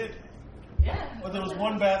unit. Yeah. But there was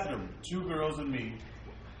one bathroom, 2 girls and me.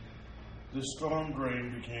 The storm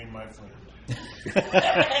drain became my friend.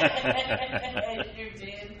 You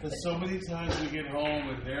did. Because so many times we get home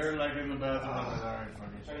and they're like in the bathroom, I'm like, all right,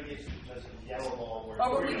 fuck it.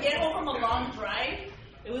 Or when we get home from a long drive,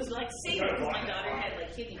 it was like safe because my daughter had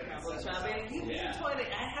like kidney problems. So I'll be like, you use the toilet,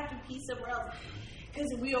 I have to pee somewhere else. Because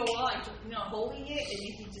we were all like, holding it, and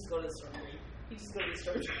you can just go to the store. You just go to the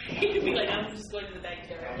store. You can be like, I'm just going to the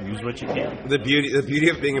backyard. Use what you can. The beauty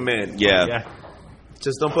of being a man. Yeah.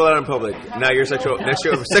 Just don't pull out in public. Now you're sexual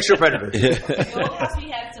predator. In the old house, we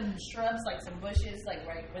had some shrubs, like some bushes, like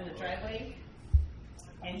right in the driveway.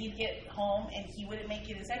 And he'd get home, and he wouldn't make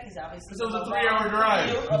it inside because obviously Because it was a 3-hour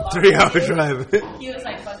drive. 3-hour drive. He was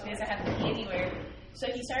like, fuck this, I have to pee anywhere. So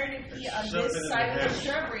he started to pee on Shoved it this in side the of the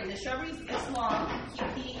shrubbery. The shrubbery's this long. He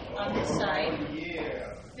peed on this side.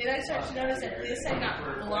 Then I started to notice that this side got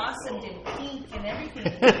blossomed in pink and everything. For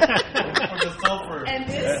the sulfur. And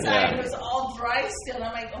this side was all dry still. And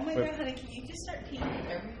I'm like, oh my god, honey, can you just start peeing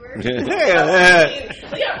everywhere? Yeah.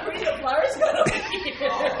 Look how pretty the flowers got over here.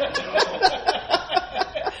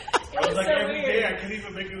 I was like, so every weird. day I couldn't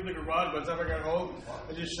even make it in the garage. By the time I got home,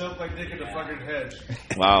 I just shoved my dick in the fucking hedge.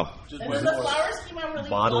 Wow. Just And went then the for it. flowers came out really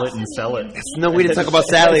Bottle it and sell it. No, we didn't talk about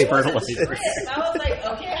Sally. Fertilizer. I was like,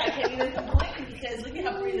 okay, I can't even complain because look at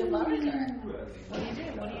how pretty the flowers are. What do you do?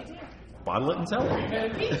 What do you do? Bottle it and sell it. You're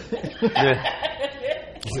gonna pee.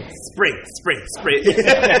 Spray. This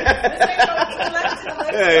guy goes to the left, to the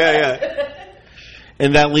left. Yeah.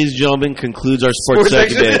 And that, ladies and gentlemen, concludes our sports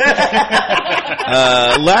Sports segment.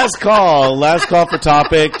 Last call for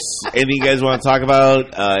topics. Anything you guys want to talk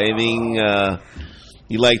about? Anything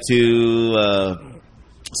you'd like to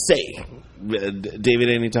say? David,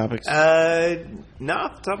 any topics? No,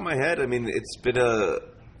 off the top of my head, I mean, it's been a.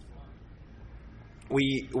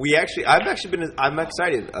 I'm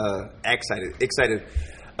excited. Excited.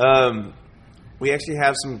 We actually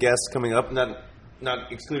have some guests coming up.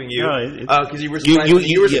 Not excluding you, No, because you were surprised.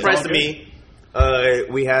 You were surprised to me.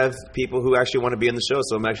 we have people who actually want to be in the show,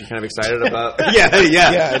 so I'm actually kind of excited about. Yeah,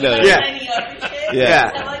 I know. Any other shit? Yeah.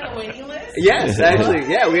 Is that like a waiting list? Yes, actually,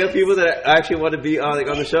 yeah, we have people that actually want to be on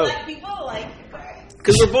the show Like people like.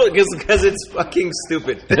 because because it's fucking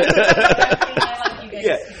stupid.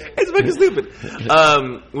 Yeah, it's fucking stupid.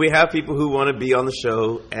 We have people who want to be on the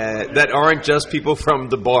show that aren't just people from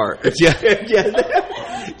the bar. Yeah.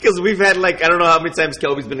 Because we've had I don't know how many times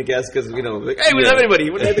Kelby's been a guest because hey, we don't have anybody.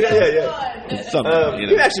 We've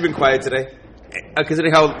actually been quiet today,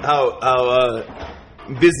 considering how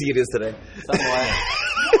busy it is today.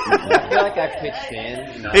 I feel like I pitched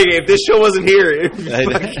in. Hey, if this show wasn't here,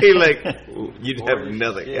 you'd have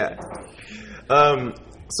nothing. Yeah.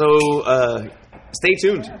 So stay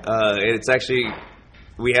tuned. It's actually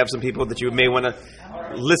we have some people that you may want to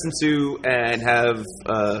listen to and have.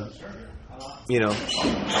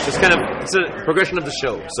 Just kind of it's a progression of the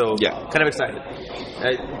show. So kind of excited.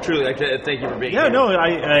 Truly, thank you for being here. Yeah, no,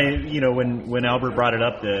 I when Albert brought it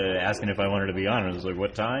up, asking if I wanted to be on, I was like,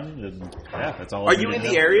 "What time?" And, that's all. Are you in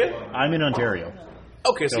the area? I'm in Ontario.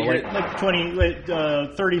 Okay, so you're like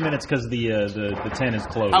 30 minutes because the 10 is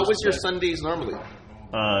closed. How was your Sundays normally?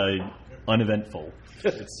 Uneventful.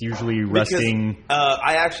 It's usually resting. Because,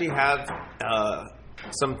 I actually have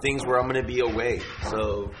some things where I'm going to be away,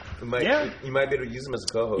 so you might be able to use them as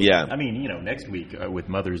a co-host. Yeah, I mean, next week with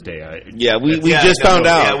Mother's Day. We just found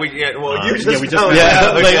out. You just found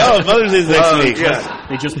out. Mother's Day's next week. Yeah.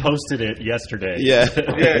 They just posted it yesterday. Yeah,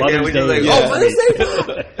 Mother's Day. Mother's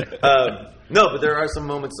Day. No, but there are some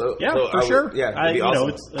moments. For sure. Yeah, it'd be awesome.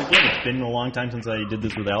 It's been a long time since I did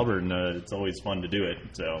this with Albert, and it's always fun to do it.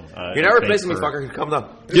 So you're not replacing me, fucker. Come on.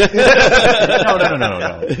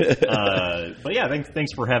 No. But yeah,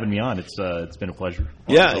 thanks for having me on. It's been a pleasure.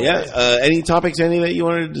 Yeah. Any topics, any that you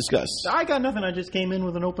wanted to discuss? I got nothing. I just came in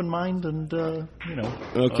with an open mind and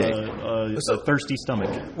okay, a thirsty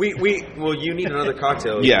stomach. You need another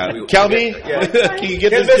cocktail. Yeah, Calvi, can you get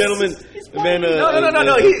this gentleman?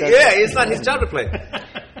 No. It's not his job to play.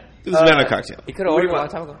 This is a cocktail. You could have ordered a long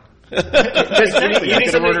time ago. You need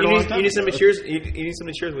something to cheers. You need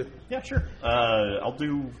something to cheers with. Yeah, sure. I'll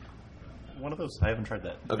do one of those. I haven't tried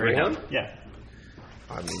that. A Greyhound? Yeah.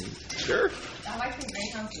 I mean, sure. I like the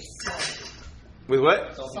Greyhounds with salt. With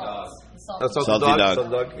what? Salty Salty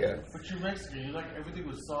dog. Yeah. But you're Mexican. You like everything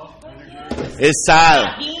with salt. It's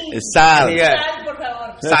sal. Yeah.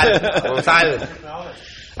 Sal.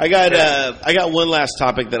 I got one last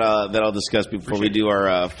topic that I'll discuss before we do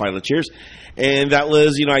our final cheers, and that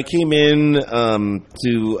was I came in to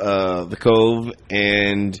the Cove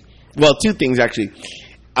and two things actually.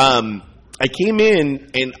 I came in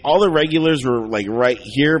and all the regulars were right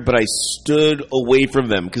here, but I stood away from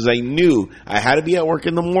them because I knew I had to be at work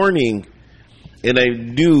in the morning, and I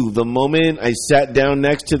knew the moment I sat down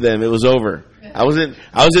next to them, it was over. I wasn't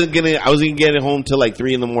gonna get home till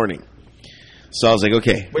 3 a.m. So I was like,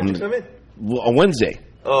 okay. When did you come in? On Wednesday.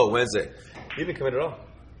 Oh, Wednesday. You didn't come in at all.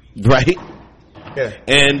 Right? Yeah.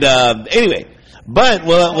 And anyway, but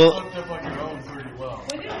When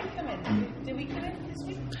did we come in? Did we come in this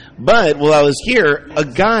week? But while I was here, a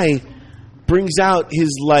guy brings out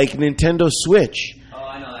his Nintendo Switch. Oh,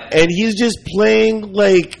 I know that. And he's just playing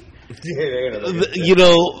the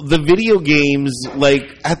video games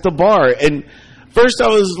at the bar. And first I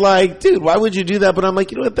was like, dude, why would you do that? But I'm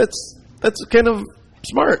like, you know what? That's kind of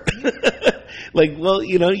smart.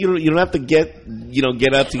 You don't have to get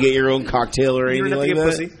up to get your own cocktail or anything like that.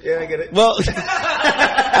 Pussy. Yeah, I get it. Well,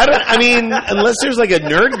 unless there's a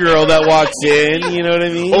nerd girl that walks in, you know what I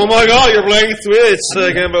mean? Oh my God, you're playing Switch!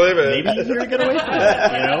 I can't believe it. Maybe he's here to get away from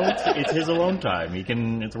it. It's his alone time.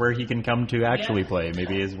 It's where he can come to actually play.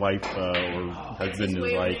 Maybe his wife or husband is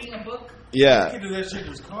reading a book. Yeah. You can do that shit in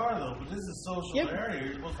his car though, but this is a social area.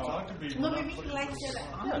 You're supposed to talk to people. No, maybe he likes the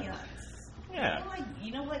ambiance. Yeah.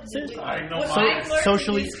 You know what? I know.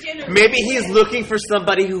 Socially, Maybe he's looking for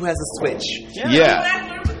somebody who has a Switch. Yeah. What I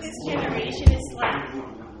learned with this generation is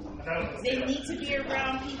they need to be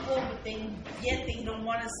around people, but yet they don't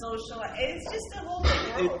want to socialize. It's just a whole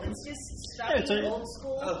new world. It's just shopping old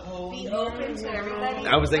school, be open to everybody.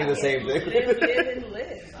 I was thinking the same thing.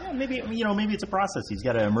 Live. Yeah, maybe it's a process. He's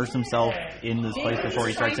got to immerse himself in this place before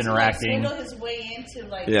he starts interacting. His way into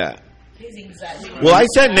his anxiety. Well, I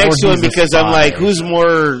sat next to him because I'm like, who's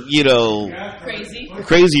more,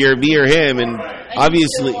 crazier, me or him? And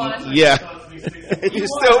obviously, yeah. You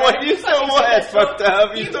still what? Fucked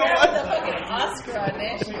up. You still what? The fucking Oscar on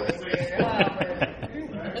that shit right there.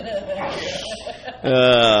 I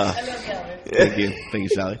love Calvin. Thank you,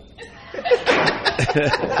 Sally.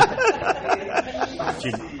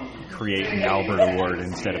 create an Albert Award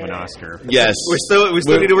instead of an Oscar. Yes. We still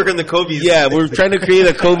need to work on the Kobe's. Yeah, we're trying to create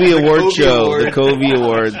a Kobe Award Kobe show. Award. The Kobe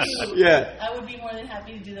Awards. Yeah. I would be more than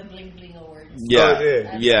happy to do the Bling Bling Awards. Yeah. Oh,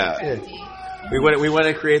 yeah. Yeah. We want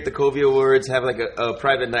to create the Kobe Awards. Have like a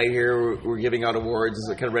private night here. We're giving out awards. It's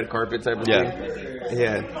a kind of red carpet type of thing.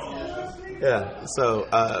 Yeah. So,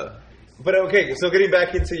 but okay. So getting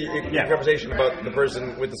back into your conversation about the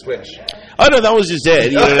person with the Switch. Oh no, that was just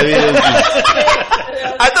it. You know what I mean? It was just-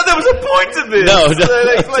 I thought there was a point to this. no,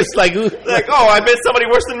 It's like, oh, I met somebody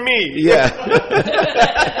worse than me. yeah.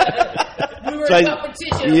 We were like- in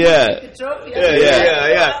competition. yeah. We took the trophy.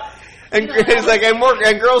 Yeah. And it's like, and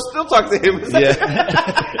girls still talk to him. It's like-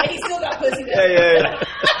 Yeah. And he still got pussy. Yeah.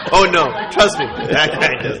 Oh no, trust me, that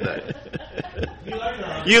guy does that.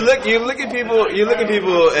 You look at people.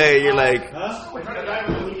 Hey, you're like,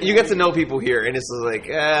 you get to know people here, and it's like,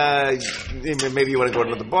 maybe you want to go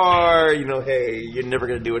to the bar. You know, hey, you're never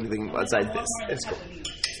gonna do anything outside this. It's cool.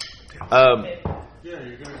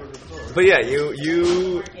 But yeah,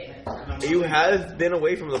 you have been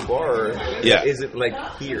away from the bar. Yeah. Is it like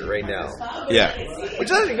here right now? Yeah.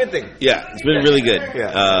 Which is a good thing. Yeah. It's been really good.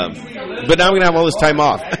 Yeah. But now I'm gonna have all this time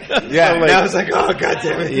off. Yeah. I'm like, Now it's like, oh god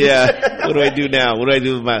damn it. yeah. What do I do now? What do I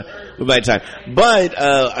do with my time? But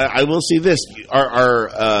I will say this: our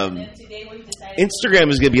Instagram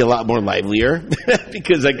is going to be a lot more livelier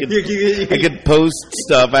because I could post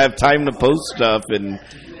stuff. I have time to post stuff and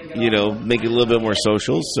make it a little bit more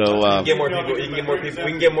social. So Get more people. You can get more people.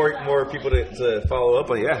 We can get more people to follow up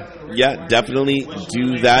on. yeah, definitely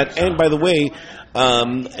do that. And by the way,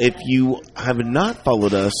 if you have not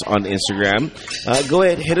followed us on Instagram, go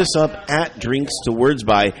ahead, hit us up at Drinks to Words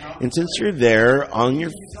By. And since you're there on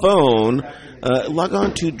your phone, log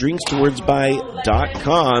on to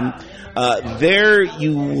drinkstowordsby.com. There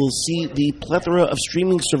you will see the plethora of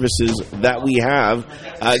streaming services that we have.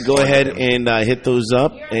 Go ahead and hit those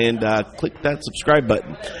up and click that subscribe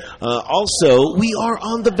button. Also, we are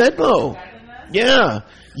on the Venmo. Yeah,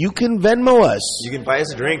 you can Venmo us. You can buy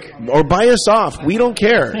us a drink. Or buy us off. We don't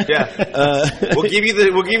care. Yeah. We'll give you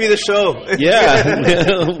the show.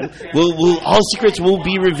 Yeah. we'll all secrets will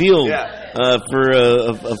be revealed. Yeah. For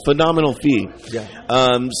a phenomenal fee. Yeah.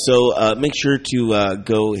 So make sure to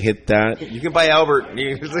go hit that. You can buy Albert.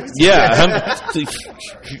 Yeah.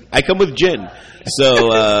 I come with gin.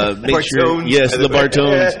 So make sure. Bartones. Yes, the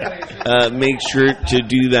Bartones. Make sure to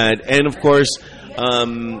do that. And of course,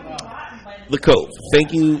 the Cove.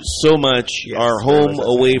 Thank you so much. Yes, our home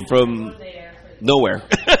away from nowhere.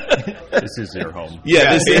 This is their home.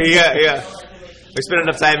 Yeah. Yeah. We spent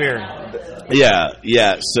enough time here. Yeah.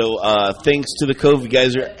 So thanks to the Cove. If you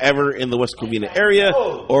guys are ever in the West Covina area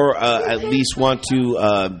or at least want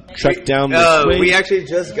to trek down this way. We actually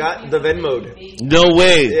just got the Venmo. No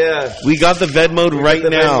way. Yeah. We got the Venmo right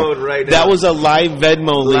now. Venmo'd right now. That was a live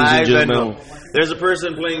Venmo, ladies and Live gentlemen. Venmo. There's a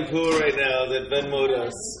person playing pool right now that Venmo'd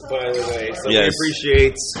us, by the way. So Yes. we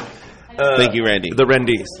appreciate Thank you, Randy. the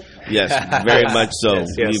Rendys. Yes, very much so. Yes.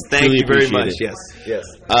 We Thank truly you very appreciate much. it. Yes.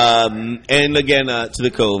 And again, to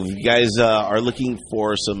the Cove, you guys are looking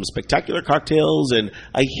for some spectacular cocktails, and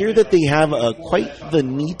I hear that they have quite the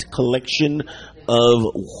neat collection of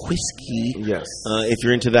whiskey. Yes. If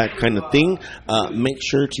you're into that kind of thing, make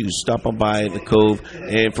sure to stop on by the Cove.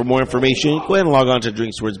 And for more information, go ahead and log on to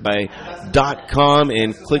drinkswordsby.com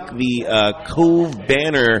and click the Cove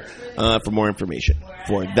banner for more information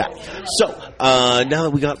for that. So, now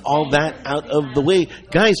that we got all that out of the way,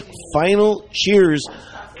 guys, final cheers.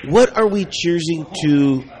 What are we cheersing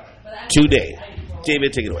to today?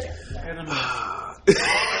 David, take it away.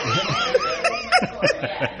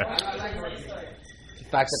 The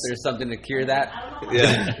fact that there's something to cure that.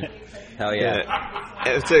 Yeah. Hell yeah.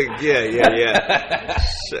 It's like, yeah.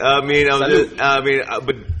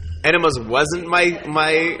 But enemas wasn't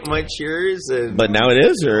my cheers. And But now it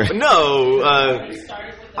is, or? no, I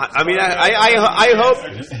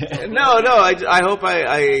hope. I hope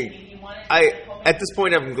I at this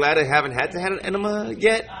point I'm glad I haven't had to have an enema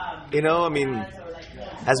yet.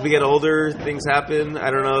 As we get older, things happen.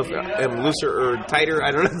 I don't know if I'm looser or tighter.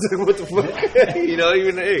 I don't know what the fuck. Hey,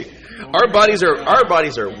 our bodies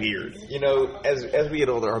are weird. As we get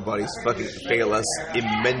older, our bodies fucking fail us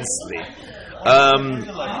immensely.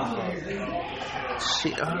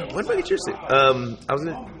 What am I cheers to? I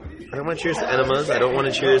don't want to cheers to enemas. I don't want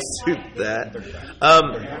to cheers to that.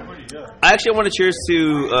 I actually want to cheers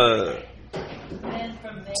to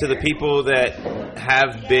the people that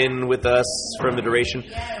have been with us from the duration.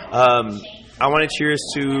 I want to cheers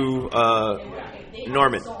to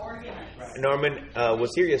Norman. Norman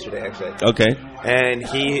was here yesterday, actually. Okay. and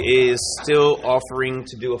he is still offering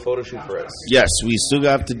to do a photo shoot for us. Yes, we still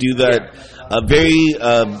have to do that.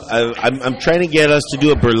 I'm trying to get us to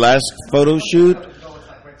do a burlesque photo shoot.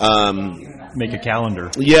 Make a calendar.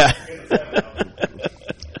 Yeah.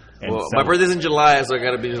 And Well, sell my it. birthday's in July, so I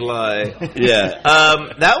gotta be July. Yeah.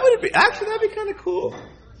 That'd be kind of cool.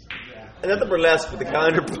 And not the burlesque, but the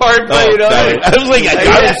calendar part. But, Oh, you know, got it. I was like, I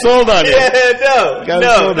got him sold on it. Yeah, Got him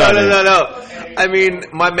sold on it. no. I mean,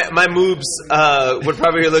 my moves would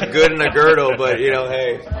probably look good in a girdle, but you know,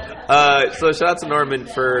 hey. So shout out to Norman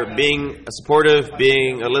for being supportive,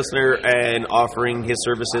 being a listener, and offering his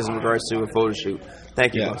services in regards to a photo shoot.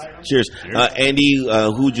 Thank you. boss. Yeah. Cheers. Andy,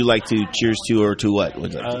 who would you like to cheers to or to what?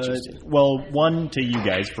 Would you like to cheers to? Well, one to you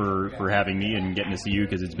guys for having me and getting to see you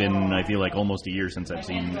because it's been, I feel like, almost a year since I've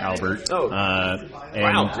seen Albert. Oh. And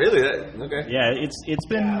Wow, really? Okay. Yeah, it's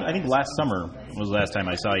been, I think last summer was the last time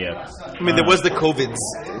I saw you. I mean, there was the COVIDs.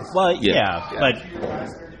 Well, Yeah. but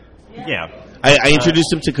yeah. I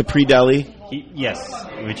introduced him to Capri Deli. Yes,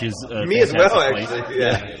 which is a Me as well, fantastic place.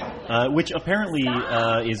 actually. Yeah. Which apparently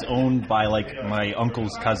is owned by like my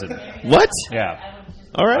uncle's cousin. What? Yeah.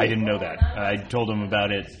 All right. I didn't know that. I told him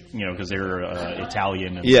about it, because they were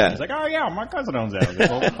Italian. And Yeah. he's like, oh, yeah, my cousin owns that. I was like,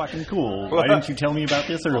 well, fucking cool. Why didn't you tell me about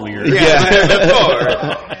this earlier? Yeah.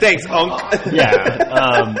 Before. Thanks, Unc.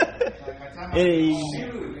 Yeah.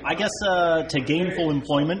 I guess to gainful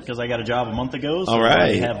employment, because I got a job a month ago, so All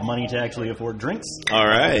right. I have money to actually afford drinks. All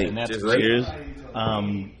right. And that's Cheers.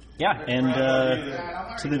 Yeah, and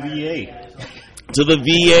to the VA. To the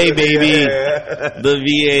VA, baby. The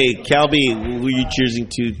VA. Calby, who are you cheersing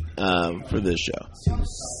to for this show?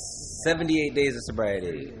 78 days of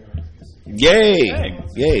sobriety. Yay.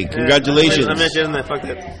 Yay. Congratulations. I'm not doing that. Fuck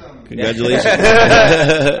that. Congratulations.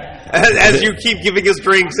 As you keep giving us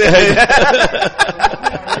drinks. As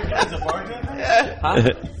a bartender? Huh?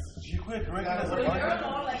 Did you quit drinking as a bartender?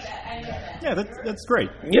 Yeah, that's great.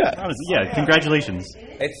 Yeah. Congratulations.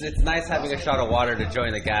 It's nice having a shot of water to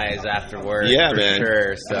join the guys afterwards. Yeah, for man.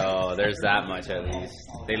 sure. So there's that much at least.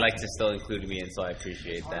 They like to still include me, and so I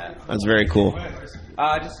appreciate that. That's very cool.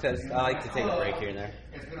 Just because I like to take a break here and there.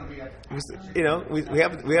 You know, we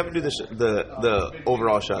have to do the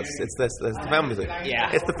overall shots. It's that's the family thing.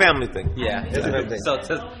 Yeah. It's the family thing. Yeah. It's the family thing. So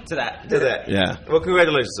to that. Do that. Yeah. Well,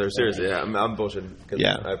 congratulations, sir. Seriously, yeah, I'm bullshitting. 'Cause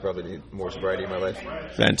Yeah. I probably need more sobriety in my life.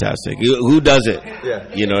 Fantastic. Who does it? Yeah.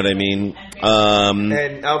 You know what I mean?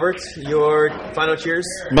 And Albert, your final cheers.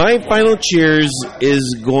 My final cheers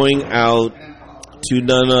is going out to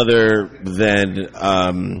none other than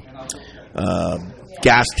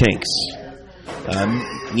gas tanks.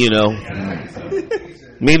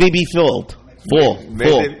 May they be full.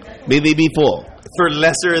 May they be full. For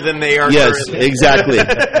lesser than they are. Yes, currently. exactly.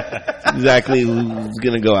 Exactly who's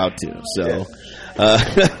going to go out to. So,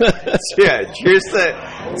 Yeah. Cheers to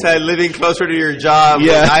living closer to your job.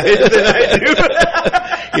 Yeah. than I do.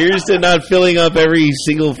 here's to not filling up every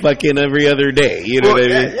other day. You know Well,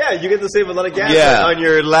 what I mean? yeah, you get to save a lot of gas Yeah. on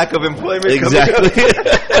your lack of employment. coming Exactly. up.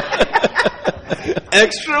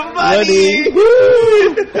 Extra money.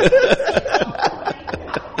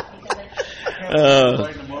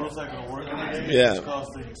 Riding a motorcycle to work every day. Yeah. It's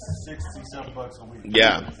costing $67 a week.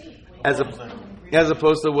 Yeah. As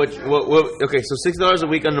opposed to what? Okay, so $60 a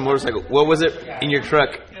week on the motorcycle. What was it in your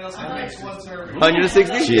truck?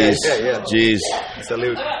 160. Jeez. Yeah. Jeez.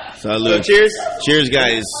 Salute. So Salute. cheers. Cheers,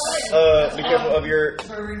 guys. Be careful of your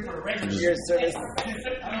service.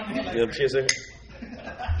 Yep. Cheers, sir.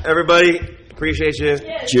 Everybody, appreciate you.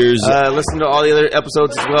 Cheers. Listen to all the other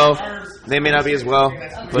episodes as well. They may not be as well,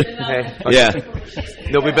 but hey, fuck Yeah. it.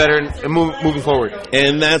 They'll be better moving forward.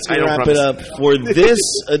 And that's going to I wrap don't it up for this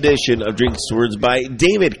edition of Drinks Words by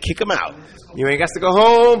David. Kick 'em out. You ain't got to go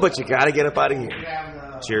home, but you got to get up out of here.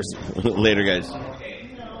 Cheers. Later, guys.